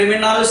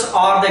criminals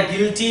or the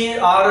guilty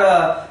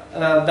or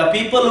the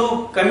people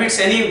who commits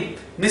any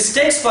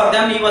mistakes. For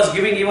them he was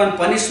giving even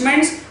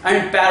punishments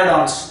and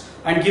pardons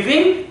and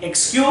giving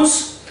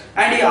excuse.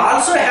 And he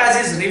also has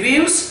his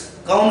reviews,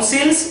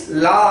 councils,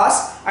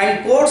 laws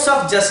and courts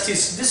of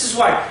justice. This is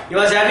what he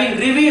was having: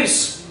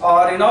 reviews,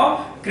 or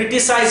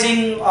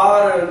criticizing,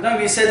 or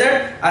we say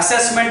that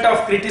assessment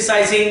of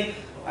criticizing,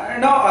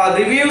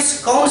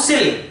 reviews,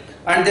 council,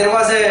 and there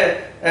was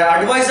a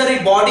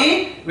advisory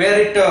body where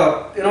it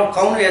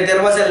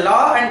there was a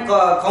law and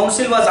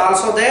council was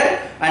also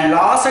there, and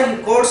laws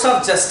and courts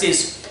of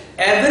justice.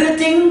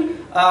 Everything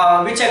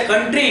which a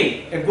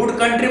good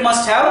country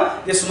must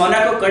have, this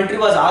Monaco country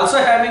was also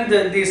having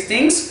these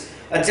things,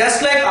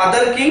 just like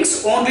other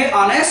kings, only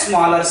on a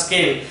smaller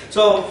scale.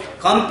 So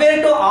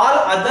compared to all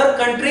other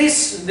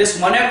countries, this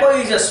Monaco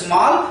is a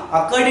small.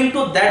 According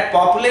to that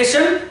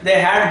population,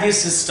 they had these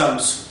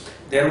systems.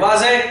 There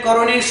was a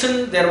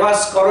coronation, there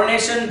was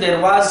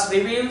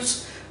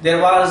reviews,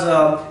 there was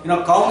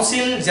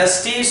council,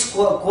 justice,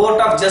 court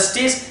of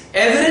justice,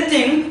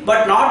 everything,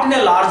 but not in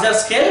a larger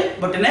scale,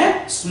 but in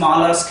a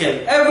smaller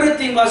scale.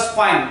 Everything was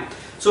fine.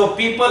 So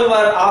people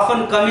were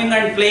often coming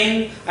and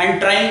playing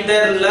and trying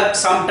their luck.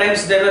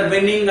 Sometimes they were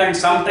winning and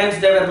sometimes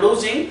they were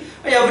losing.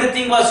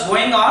 Everything was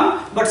going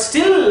on, but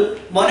still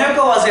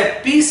Monaco was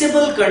a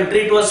peaceable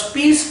country. It was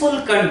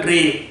peaceful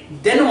country.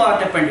 Then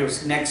what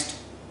happened? Next.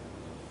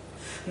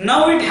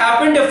 Now it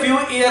happened a few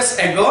years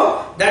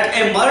ago that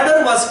a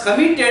murder was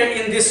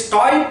committed in this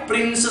toy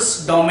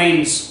prince's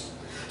domains.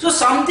 So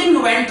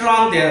something went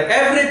wrong there.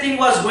 Everything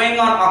was going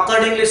on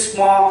accordingly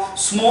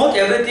smooth.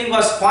 Everything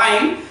was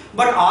fine.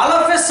 But all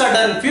of a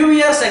sudden, few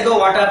years ago,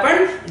 what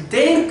happened?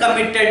 They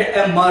committed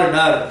a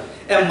murder.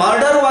 A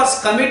murder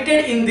was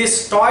committed in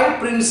this toy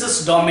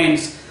prince's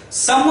domains.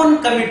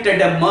 Someone committed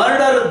a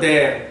murder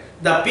there.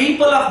 The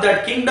people of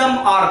that kingdom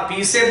are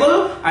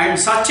peaceable, and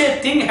such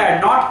a thing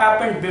had not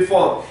happened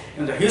before.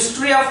 In the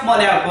history of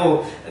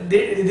Monaco,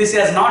 this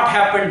has not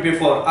happened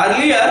before.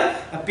 Earlier,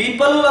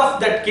 people of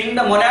that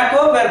kingdom,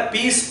 Monaco, were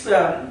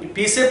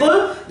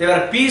peaceable. They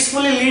were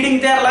peacefully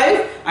leading their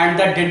life, and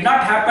that did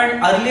not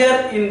happen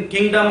earlier in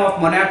kingdom of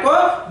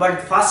Monaco.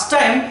 But first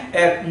time,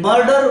 a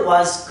murder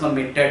was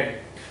committed.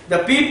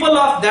 The people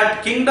of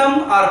that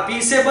kingdom are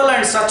peaceable,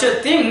 and such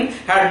a thing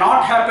had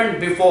not happened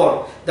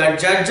before. The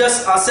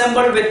judges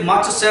assembled with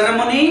much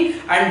ceremony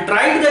and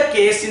tried the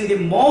case in the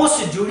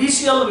most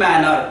judicial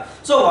manner.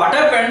 So what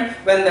happened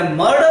when the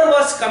murder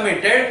was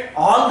committed?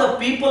 All the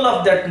people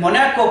of that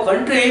Monaco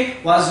country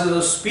was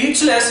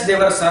speechless. They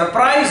were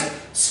surprised,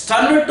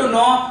 stunned to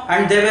know,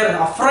 and they were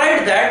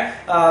afraid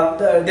that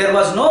there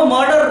was no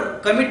murder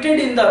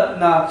committed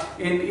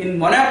in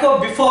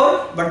Monaco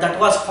before, but that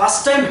was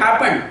first time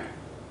happened.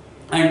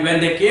 And when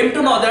they came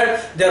to know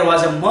that there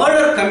was a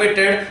murder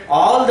committed,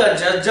 all the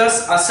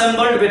judges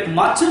assembled with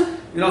much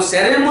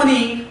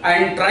ceremony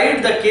and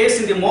tried the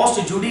case in the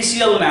most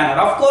judicial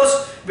manner. Of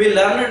course, we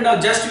learned now,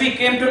 we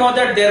came to know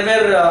that there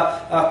were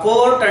a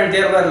court, and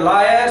there were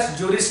lawyers,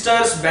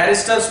 juristers,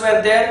 barristers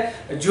were there,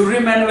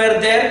 jurymen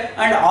were there,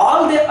 and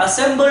all they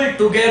assembled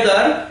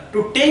together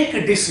to take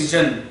a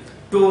decision.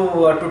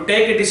 To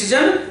take a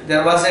decision,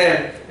 there was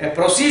a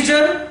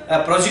procedure.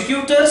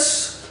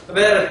 Prosecutors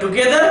were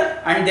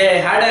together and they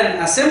had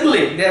an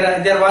assembly.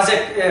 There was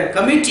a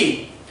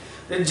committee.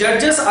 The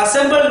judges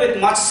assembled with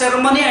much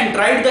ceremony and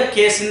tried the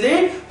case in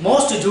the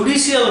most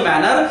judicial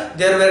manner.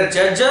 There were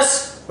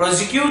judges,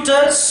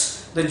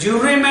 prosecutors, the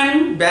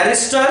jurymen,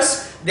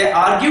 barristers. They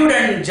argued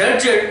and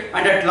judged,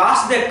 and at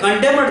last they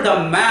condemned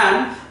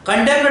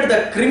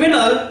the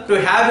criminal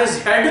to have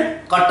his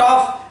head cut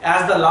off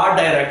as the law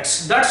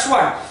directs. That's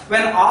what.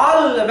 When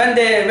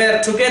they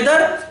were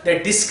together,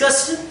 they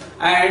discussed,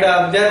 and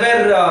there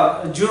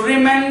were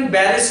jurymen,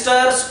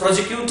 barristers,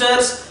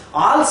 prosecutors,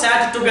 all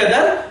sat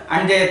together,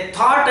 and they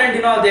thought,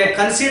 and they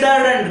considered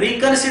and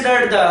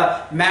reconsidered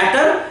the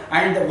matter,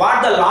 and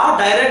what the law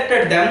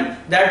directed them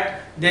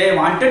that they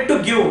wanted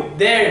to give.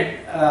 They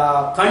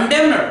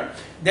condemned.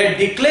 They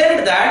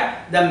declared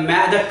that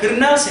the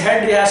criminal's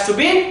head has to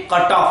be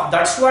cut off.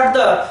 That's what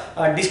the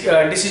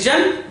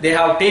decision they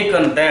have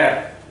taken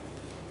there.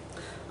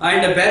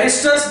 And the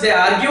barristers, they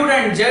argued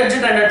and judged,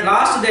 and at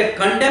last they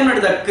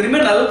condemned the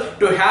criminal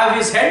to have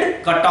his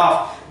head cut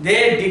off.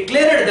 They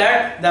declared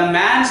that the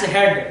man's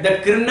head,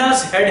 the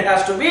criminal's head,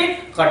 has to be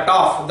cut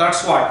off.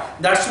 That's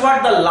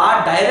what the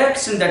law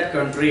directs in that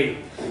country.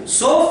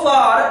 So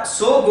far,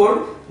 so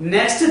good.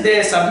 Next,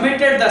 they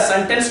submitted the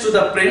sentence to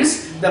the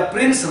prince. The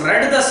prince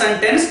read the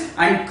sentence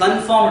and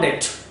confirmed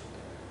it.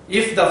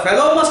 If the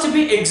fellow must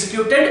be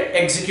executed,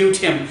 execute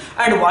him.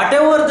 And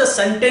whatever the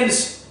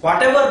sentence,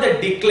 whatever they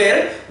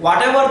declare,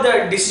 whatever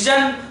the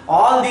decision,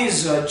 all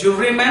these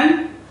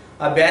jurymen,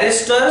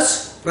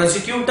 barristers,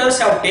 prosecutors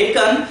have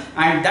taken,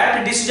 and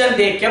that decision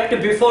they kept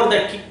before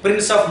the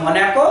Prince of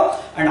Monaco.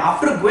 And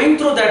after going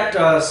through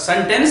that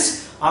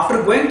sentence,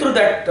 after going through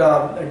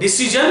that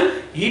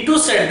decision, he too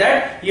said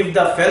that if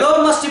the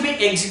fellow must be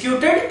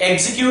executed,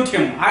 execute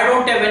him. I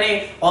don't have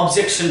any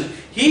objection.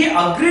 He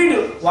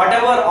agreed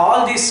whatever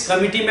all these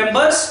committee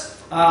members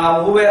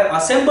who were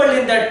assembled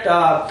in that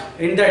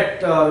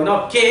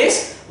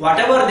case,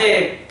 whatever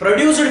they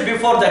produced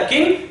before the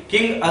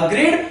king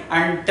agreed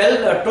and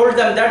told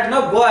them that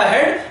go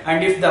ahead,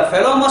 and if the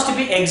fellow must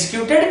be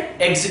executed,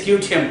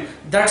 execute him.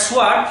 That's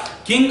what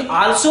king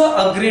also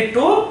agreed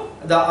to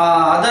the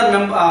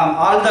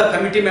all the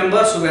committee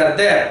members who were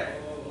there.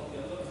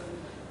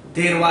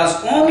 There was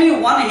only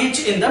one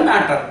hitch in the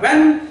matter.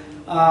 When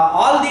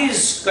all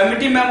these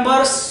committee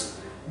members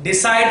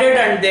decided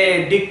and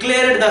they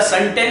declared the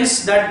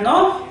sentence that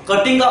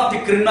cutting off the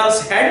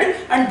criminal's head,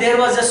 and there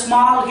was a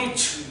small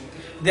hitch.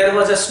 There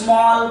was a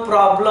small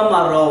problem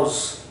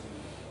arose.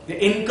 The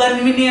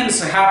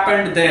inconvenience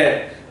happened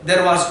there.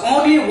 There was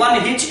only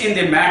one hitch in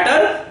the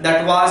matter,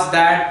 that was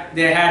that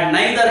they had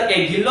neither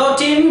a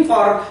guillotine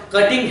for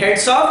cutting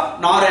heads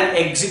off nor an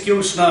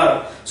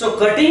executioner. So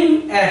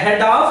cutting a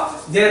head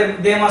off,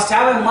 they must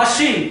have a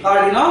machine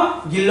called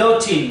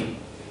guillotine.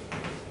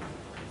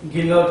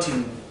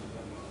 Guillotine.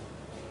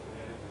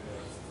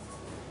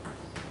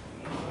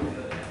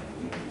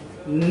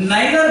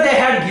 Neither they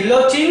had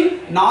guillotine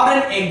nor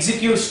an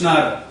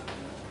executioner.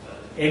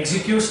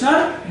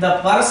 Executioner, the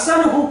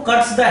person who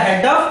cuts the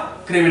head of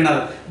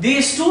criminal.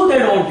 These two they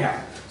don't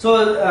have.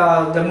 So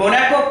the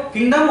Monaco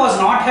kingdom was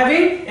not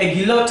having a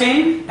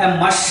guillotine, a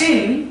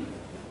machine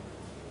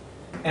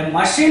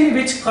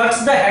which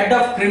cuts the head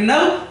of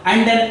criminal,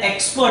 and an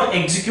expert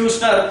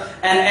executioner,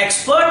 an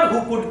expert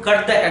who could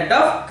cut the head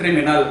of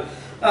criminal.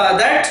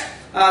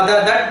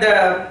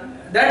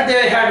 That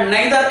they had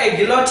neither a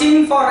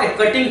guillotine for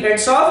cutting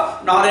heads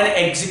off nor an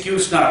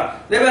executioner.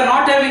 They were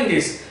not having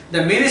this.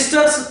 The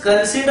ministers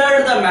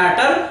considered the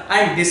matter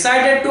and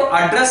decided to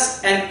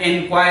address an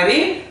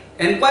inquiry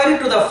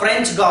to the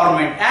French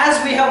government.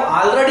 As we have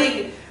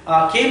already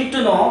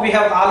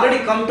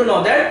come to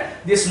know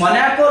that this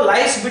Monaco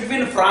lies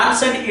between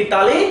France and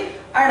Italy,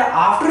 and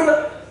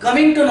after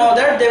coming to know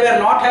that they were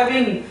not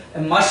having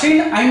a machine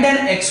and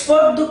an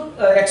expert to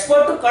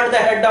cut the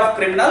head of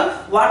criminal,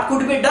 what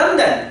could be done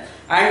then?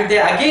 And they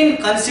again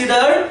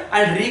considered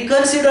and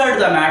reconsidered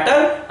the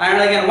matter,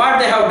 and again what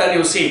they have done,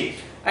 you see.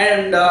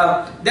 And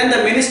then the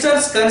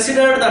ministers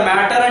considered the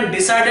matter and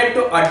decided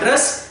to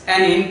address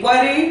an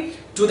inquiry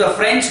to the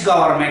French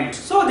government.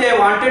 So they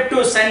wanted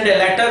to send a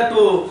letter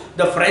to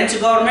the French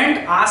government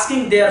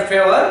asking their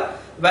favor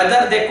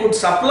whether they could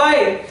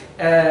supply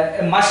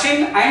a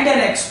machine and an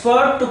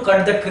expert to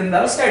cut the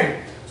criminal's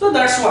head. So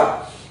that's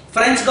what.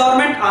 French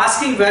government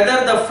asking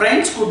whether the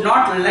French could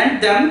not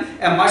lend them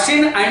a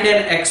machine and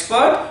an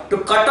expert to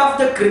cut off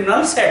the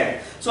criminal's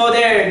head. So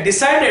they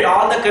decided,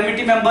 all the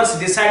committee members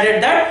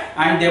decided that,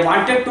 and they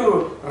wanted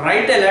to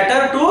write a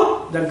letter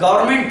to the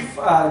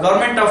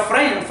government of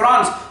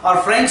France or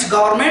French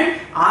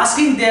government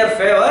asking their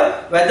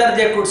favor whether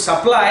they could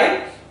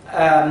supply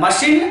a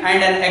machine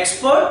and an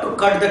expert to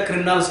cut the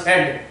criminal's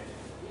head.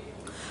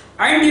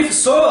 And if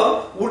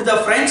so, would the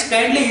French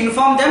kindly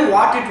inform them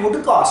what it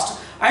would cost?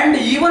 And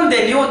even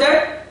they knew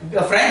that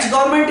the French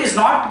government is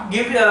not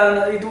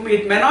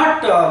it may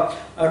not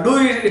do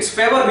its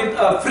favor with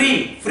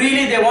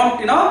freely they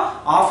won't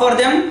offer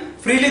them,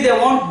 freely they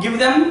won't give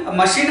them a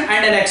machine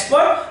and an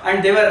expert.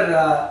 And they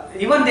were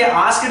even they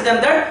asked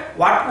them that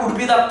what would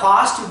be the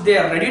cost if they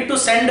are ready to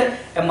send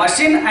a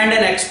machine and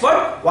an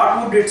expert,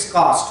 what would its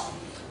cost?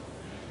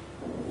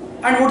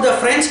 And would the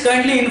French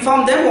kindly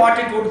inform them what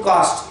it would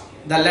cost?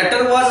 The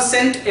letter was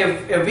sent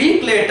a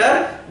week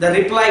later. The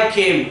reply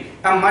came.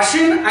 A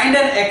machine and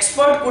an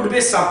expert could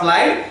be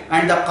supplied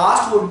and the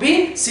cost would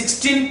be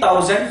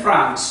 16,000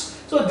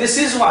 francs. So this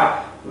is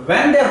what,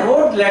 when they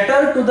wrote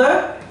letter to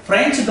the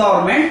French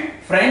government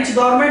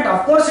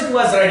of course it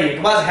was ready.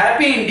 It was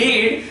happy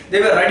indeed. They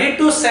were ready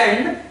to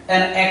send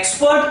an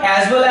expert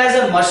as well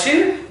as a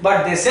machine,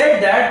 but they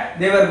said that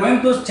they were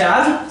going to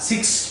charge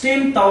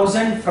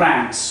 16,000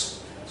 francs.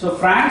 So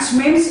francs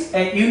means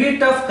a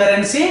unit of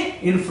currency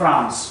in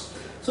France.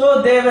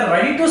 So they were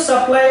ready to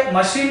supply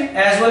machine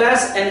as well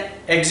as an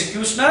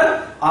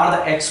executioner or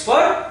the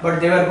expert, but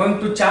they were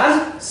going to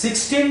charge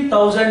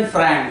 16,000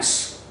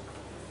 francs.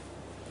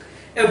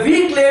 A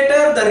week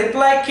later the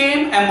reply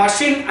came, a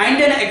machine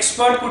and an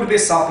expert could be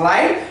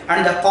supplied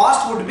and the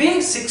cost would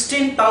be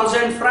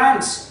 16,000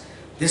 francs.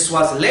 This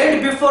was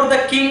laid before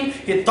the king.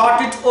 He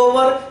thought it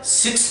over.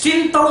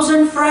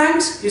 16,000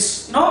 francs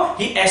is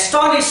he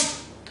astonished.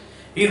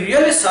 He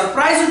really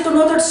surprised to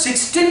know that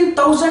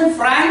 16,000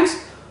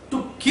 francs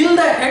to kill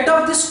the head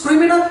of this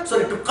criminal,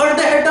 to cut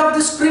the head of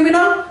this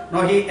criminal.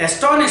 No, he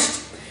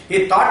astonished.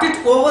 He thought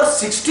it over.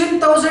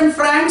 16,000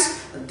 francs.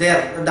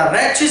 The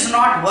wretch is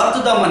not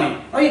worth the money.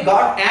 No, he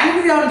got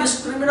angry on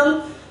this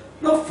criminal.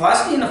 No,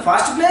 in the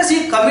first place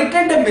he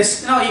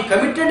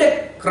committed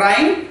a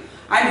crime,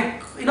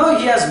 and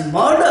he has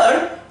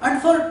murdered,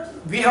 and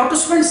we have to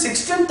spend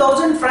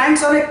 16,000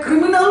 francs on a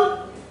criminal.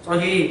 So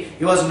he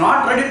was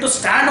not ready to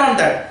stand on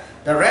that.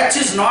 The wretch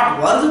is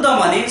not worth the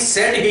money,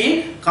 said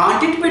he.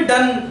 Can't it be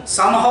done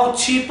somehow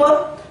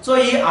cheaper? So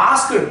he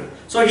asked.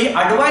 So he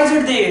advised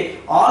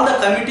all the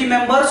committee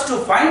members to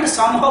find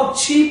somehow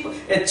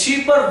a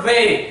cheaper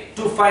way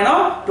to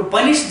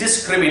punish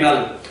this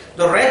criminal.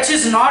 The wretch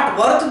is not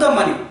worth the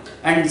money,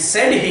 and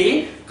said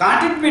he,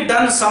 can't it be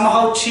done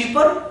somehow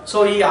cheaper?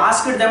 So he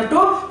asked them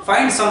to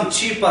find some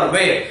cheaper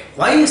way.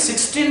 Why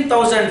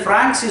 16,000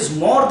 francs is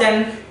more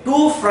than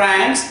 2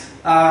 francs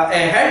a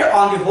head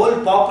on the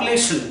whole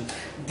population.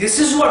 This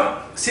is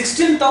what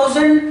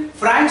 16,000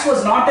 francs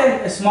was not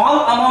a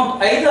small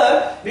amount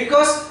either,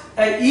 because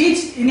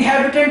each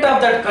inhabitant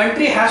of that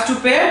country has to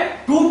pay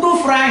 2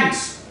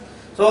 francs.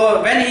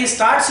 So when he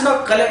starts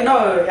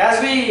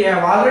as we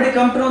have already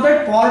come to know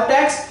that poll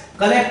tax,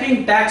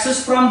 collecting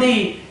taxes from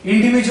the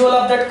individual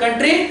of that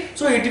country,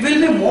 so it will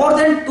be more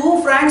than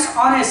 2 francs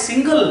on a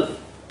single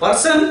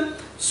person.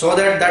 So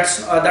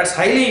that's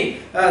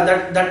highly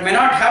that may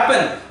not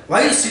happen.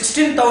 Why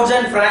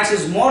 16,000 francs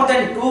is more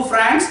than 2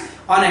 francs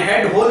on a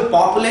head whole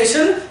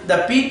population?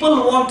 The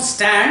people won't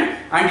stand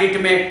and it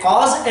may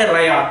cause a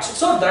riot.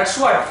 So that's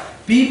what,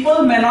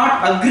 people may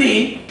not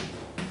agree.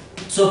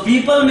 So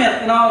people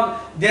may,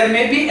 there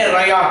may be a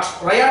riot.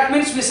 Riot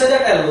means we say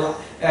that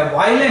a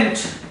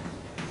violent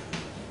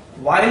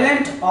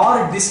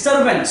or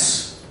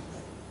disturbance.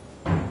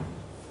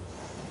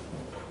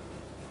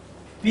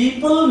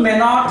 People may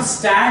not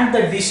stand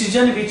the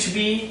decision which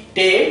we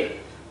take.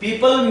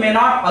 People may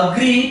not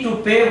agree to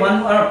pay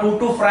 1 or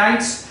 2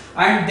 francs,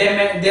 and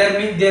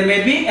there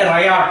may be a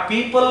riot.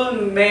 People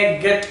may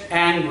get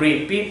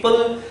angry.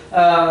 People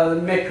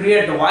may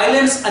create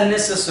violence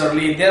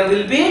unnecessarily. There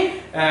will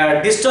be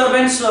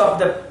disturbance of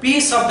the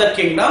peace of the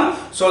kingdom.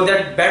 So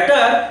that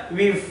better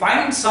we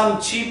find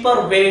some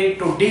cheaper way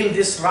to deal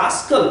this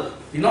rascal.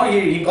 He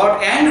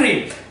got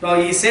angry.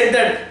 He said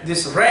that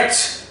this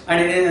wretch.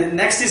 And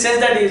next he says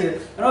that he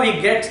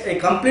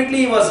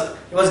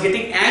was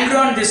getting angry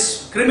on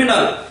this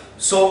criminal.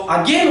 So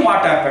again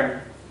what happened?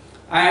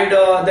 And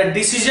the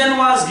decision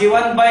was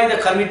given by the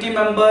committee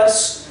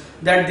members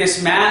that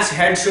this man's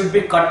head should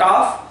be cut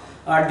off.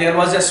 There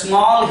was a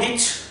small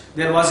hitch.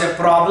 There was a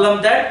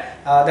problem that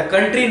the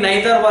country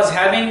neither was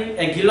having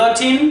a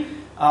guillotine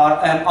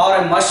or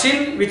a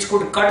machine which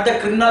could cut the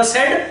criminal's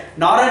head,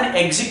 nor an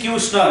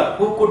executioner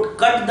who could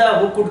cut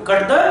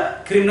the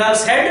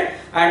criminal's head.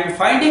 And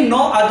finding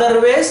no other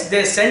ways,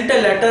 they sent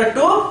a letter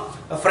to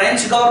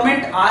French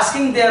government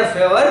asking their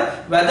favor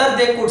whether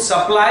they could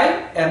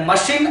supply a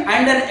machine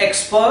and an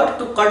expert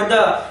to cut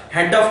the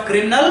head of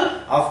criminal.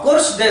 Of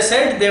course, they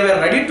said they were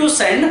ready to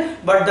send,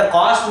 but the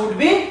cost would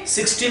be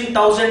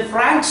 16,000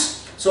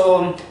 francs.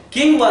 So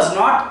king was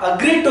not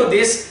agreed to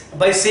this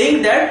by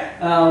saying that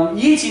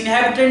each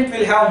inhabitant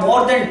will have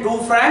more than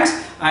 2 francs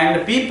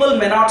and people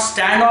may not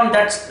stand on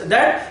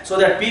that so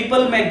that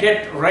people may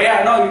get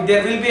riot. No,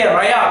 there will be a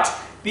riot.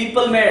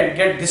 People may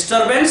get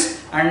disturbance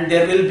and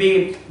there will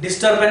be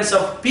disturbance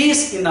of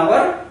peace in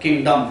our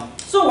kingdom.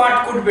 So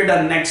what could be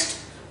done next?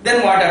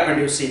 Then what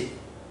happened, you see?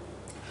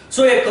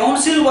 So a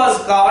council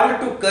was called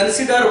to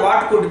consider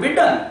what could be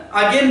done.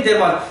 Again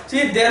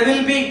there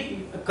will be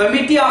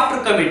committee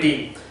after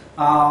committee.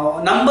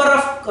 Number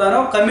of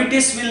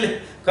committees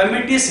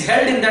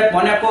held in that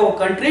Monaco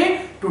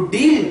country to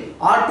deal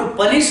or to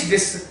punish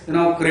this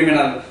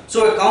criminal.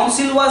 So a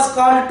council was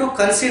called to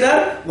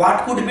consider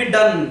what could be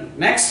done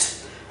next.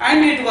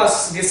 And it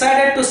was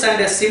decided to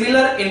send a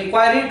similar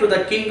inquiry to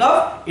the King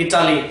of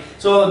Italy.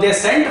 So they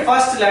sent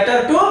first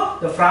letter to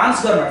the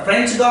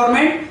French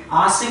government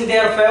asking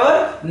their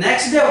favor.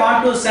 Next they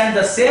want to send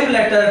the same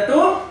letter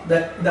to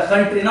the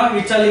country,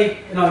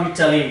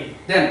 Italy.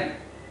 Then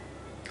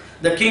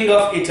the King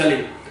of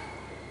Italy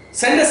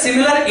send a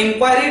similar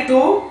inquiry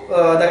to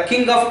the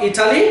King of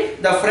Italy.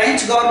 The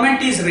French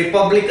government is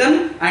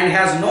Republican and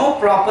has no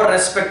proper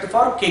respect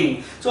for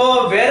king.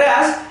 So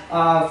whereas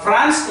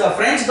the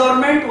French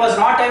government was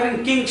not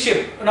having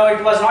kingship,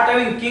 it was not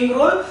having king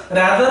rule,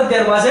 rather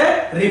there was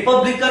a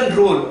Republican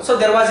rule. So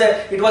it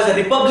was a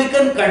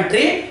Republican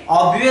country.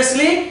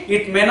 Obviously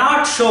it may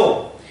not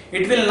show,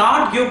 it will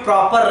not give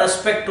proper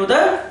respect to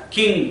the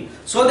king.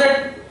 So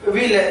that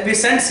we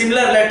send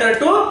similar letter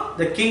to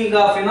the King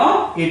of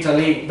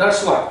Italy.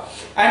 That's what.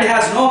 And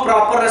has no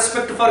proper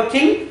respect for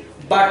king.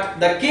 But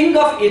the King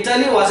of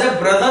Italy was a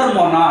brother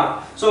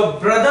monarch. So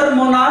brother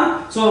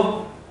monarch.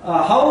 So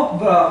how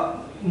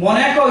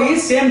Monaco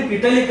is same,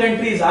 Italy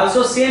country is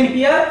also same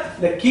here.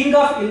 The King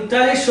of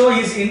Italy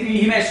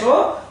he may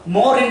show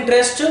more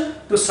interest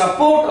to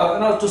support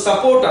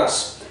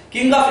us.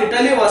 King of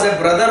Italy was a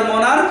brother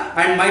monarch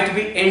and might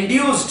be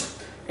induced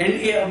to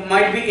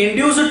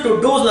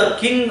do the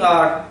king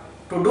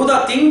to do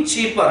the thing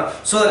cheaper.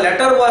 So the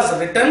letter was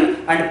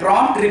written and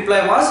prompt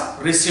reply was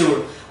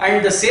received.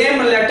 And the same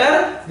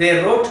letter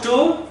they wrote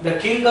to the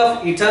King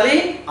of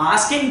Italy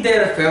asking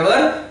their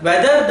favor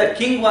whether the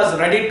king was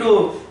ready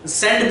to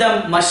send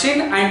the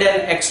machine and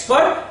an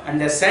expert, and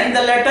they sent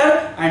the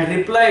letter and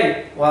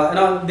reply.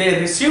 They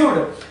received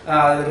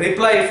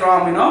reply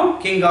from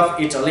King of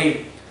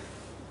Italy.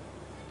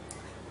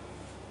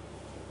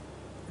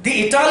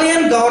 The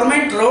Italian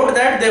government wrote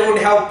that they would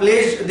have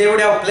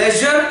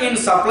pleasure in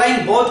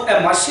supplying both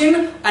a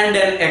machine and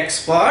an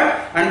expert,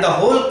 and the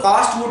whole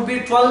cost would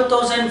be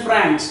 12,000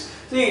 francs.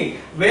 See,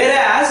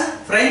 whereas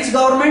French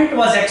government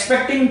was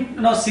expecting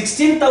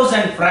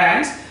 16,000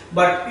 francs,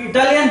 but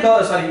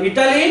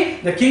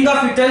the King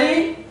of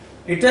Italy,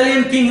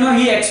 Italian king,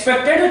 he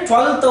expected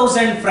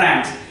 12,000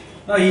 francs.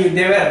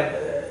 They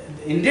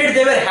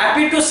were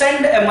happy to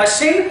send a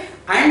machine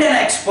and an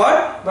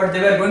expert, but they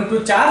were going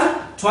to charge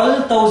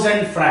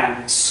 12,000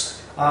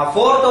 francs.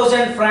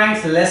 4,000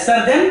 francs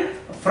lesser than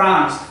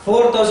France.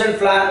 4,000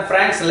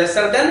 francs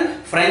lesser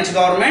than French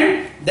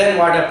government. Then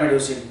what happened, you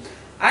see?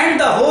 And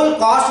the whole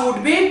cost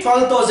would be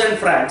 12,000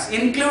 francs,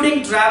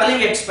 including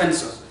traveling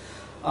expenses.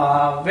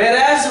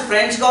 Whereas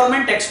French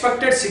government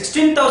expected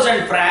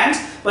 16,000 francs,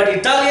 but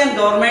Italian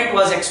government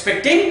was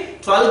expecting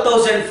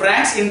 12,000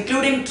 francs,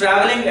 including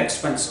traveling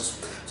expenses.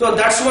 So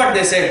that's what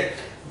they said.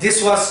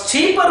 This was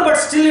cheaper, but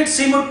still it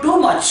seemed too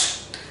much.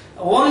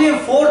 Only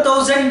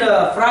 4,000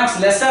 francs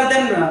lesser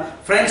than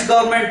French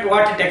government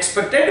what it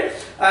expected,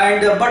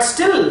 and but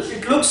still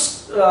it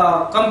looks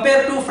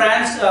compared to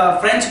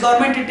French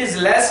government it is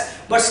less,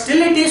 but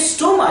still it is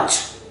too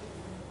much.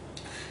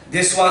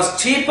 This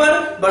was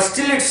cheaper, but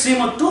still it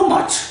seemed too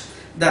much.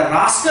 The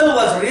rascal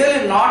was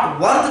really not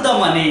worth the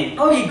money.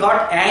 He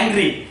got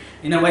angry.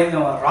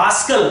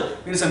 Rascal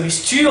means a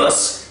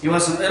mischievous. He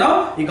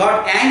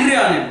got angry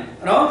on him.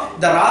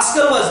 The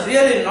rascal was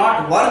really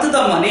not worth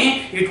the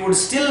money. It would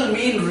still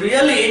mean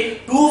really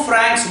 2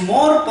 francs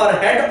more per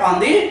head on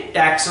the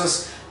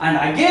taxes. And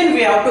again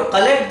we have to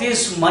collect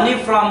this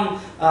money from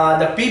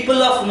the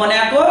people of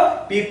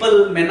Monaco.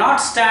 People may not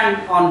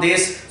stand on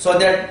this, so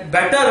that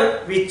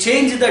better we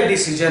change the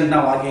decision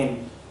now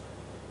again.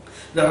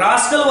 The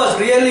rascal was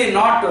really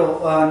not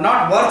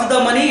worth the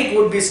money.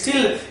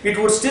 It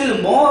would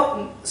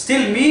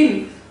still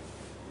mean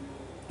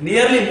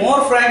nearly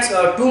more francs,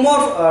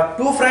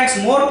 2 francs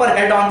more per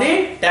head on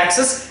the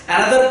taxes.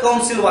 Another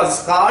council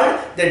was called.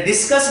 They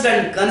discussed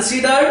and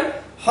considered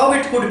how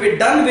it could be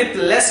done with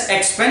less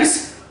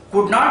expense.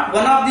 Could not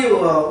one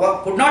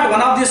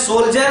of the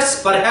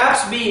soldiers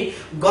perhaps be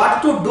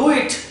got to do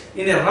it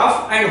in a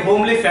rough and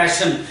homely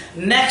fashion?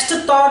 Next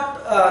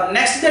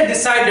they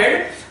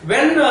decided,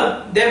 when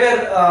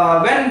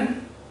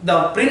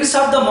the Prince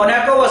of the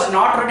Monaco was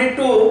not ready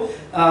to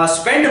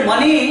spend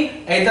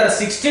money either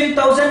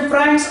 16,000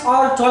 francs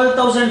or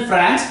 12,000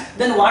 francs,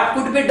 then what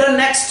could be done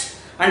next?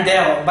 And they,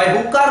 by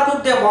hook or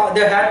crook,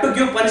 they had to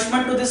give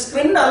punishment to this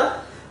criminal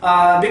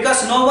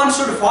because no one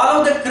should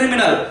follow the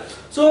criminal.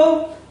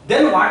 So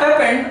then what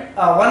happened?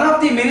 One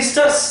of the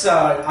ministers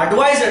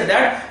advised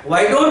that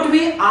why don't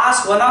we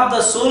ask one of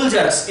the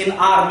soldiers in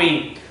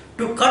army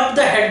to cut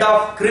the head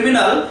of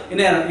criminal in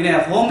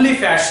a homely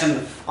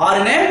fashion, or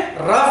in a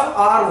rough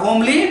or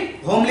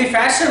homely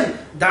fashion.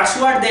 That's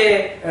what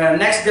they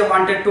next they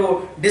wanted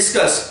to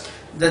discuss.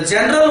 The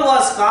general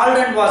was called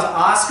and was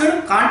asked,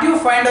 can't you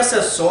find us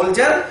a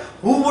soldier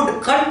who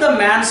would cut the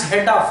man's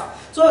head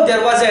off? So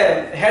there was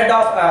a head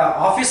of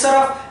officer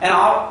of an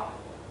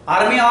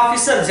army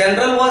officer,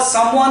 general was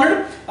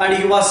summoned, and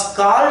he was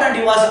called and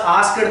he was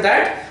asked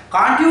that,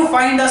 can't you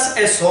find us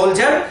a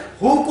soldier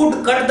who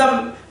could cut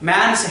the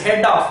man's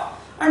head off?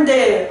 And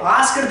they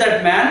asked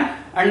that man,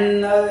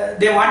 and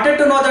they wanted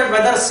to know that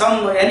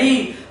whether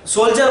any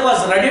soldier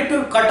was ready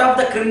to cut off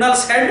the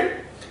criminal's head.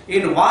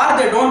 In war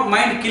they don't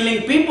mind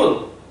killing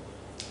people,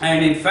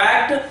 and in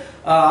fact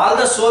all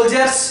the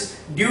soldiers'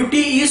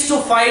 duty is to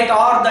fight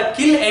or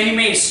kill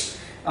enemies.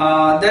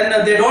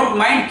 Then they don't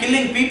mind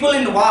killing people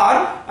in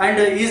war. And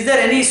is there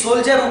any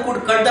soldier who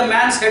could cut the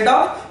man's head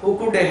off? Who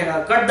could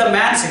cut the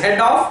man's head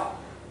off?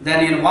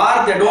 Then in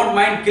war they don't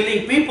mind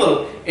killing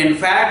people. In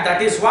fact,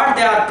 that is what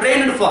they are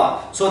trained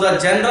for. So the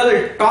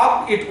general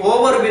talked it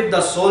over with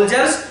the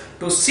soldiers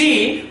to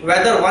see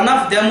whether one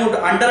of them would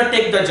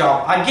undertake the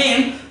job.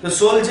 Again,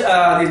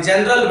 the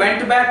general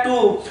went back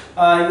to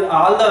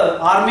all the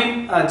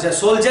army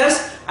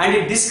soldiers, and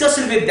he discussed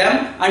with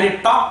them and he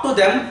talked to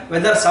them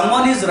whether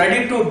someone is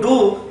ready to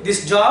do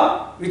this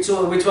job which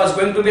was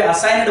going to be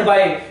assigned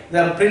by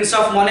the Prince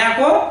of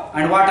Monaco.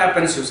 And what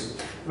happens, you see,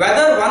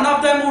 whether one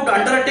of them would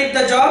undertake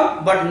the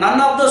job, but none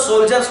of the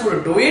soldiers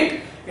would do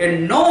it.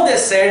 And no, they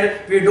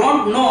said, we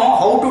don't know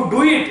how to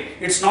do it.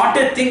 It's not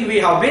a thing we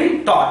have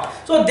been taught.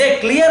 So they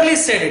clearly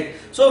said it.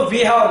 So we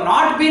have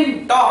not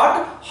been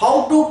taught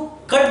how to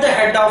cut the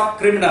head of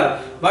criminal,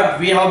 but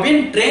we have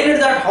been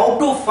trained that how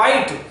to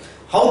fight,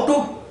 how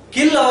to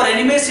kill our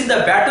enemies in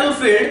the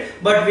battlefield,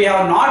 but we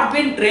have not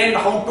been trained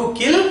how to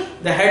kill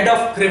the head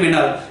of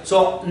criminal.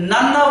 So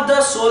none of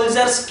the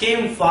soldiers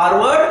came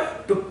forward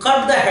to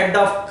cut the head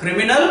of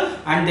criminal,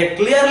 and they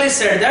clearly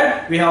said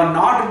that we have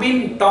not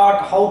been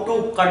taught how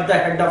to cut the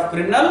head of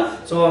criminal.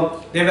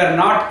 So they were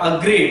not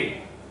agreed.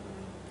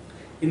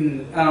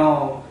 We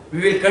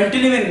will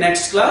continue in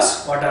next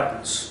class what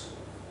happens.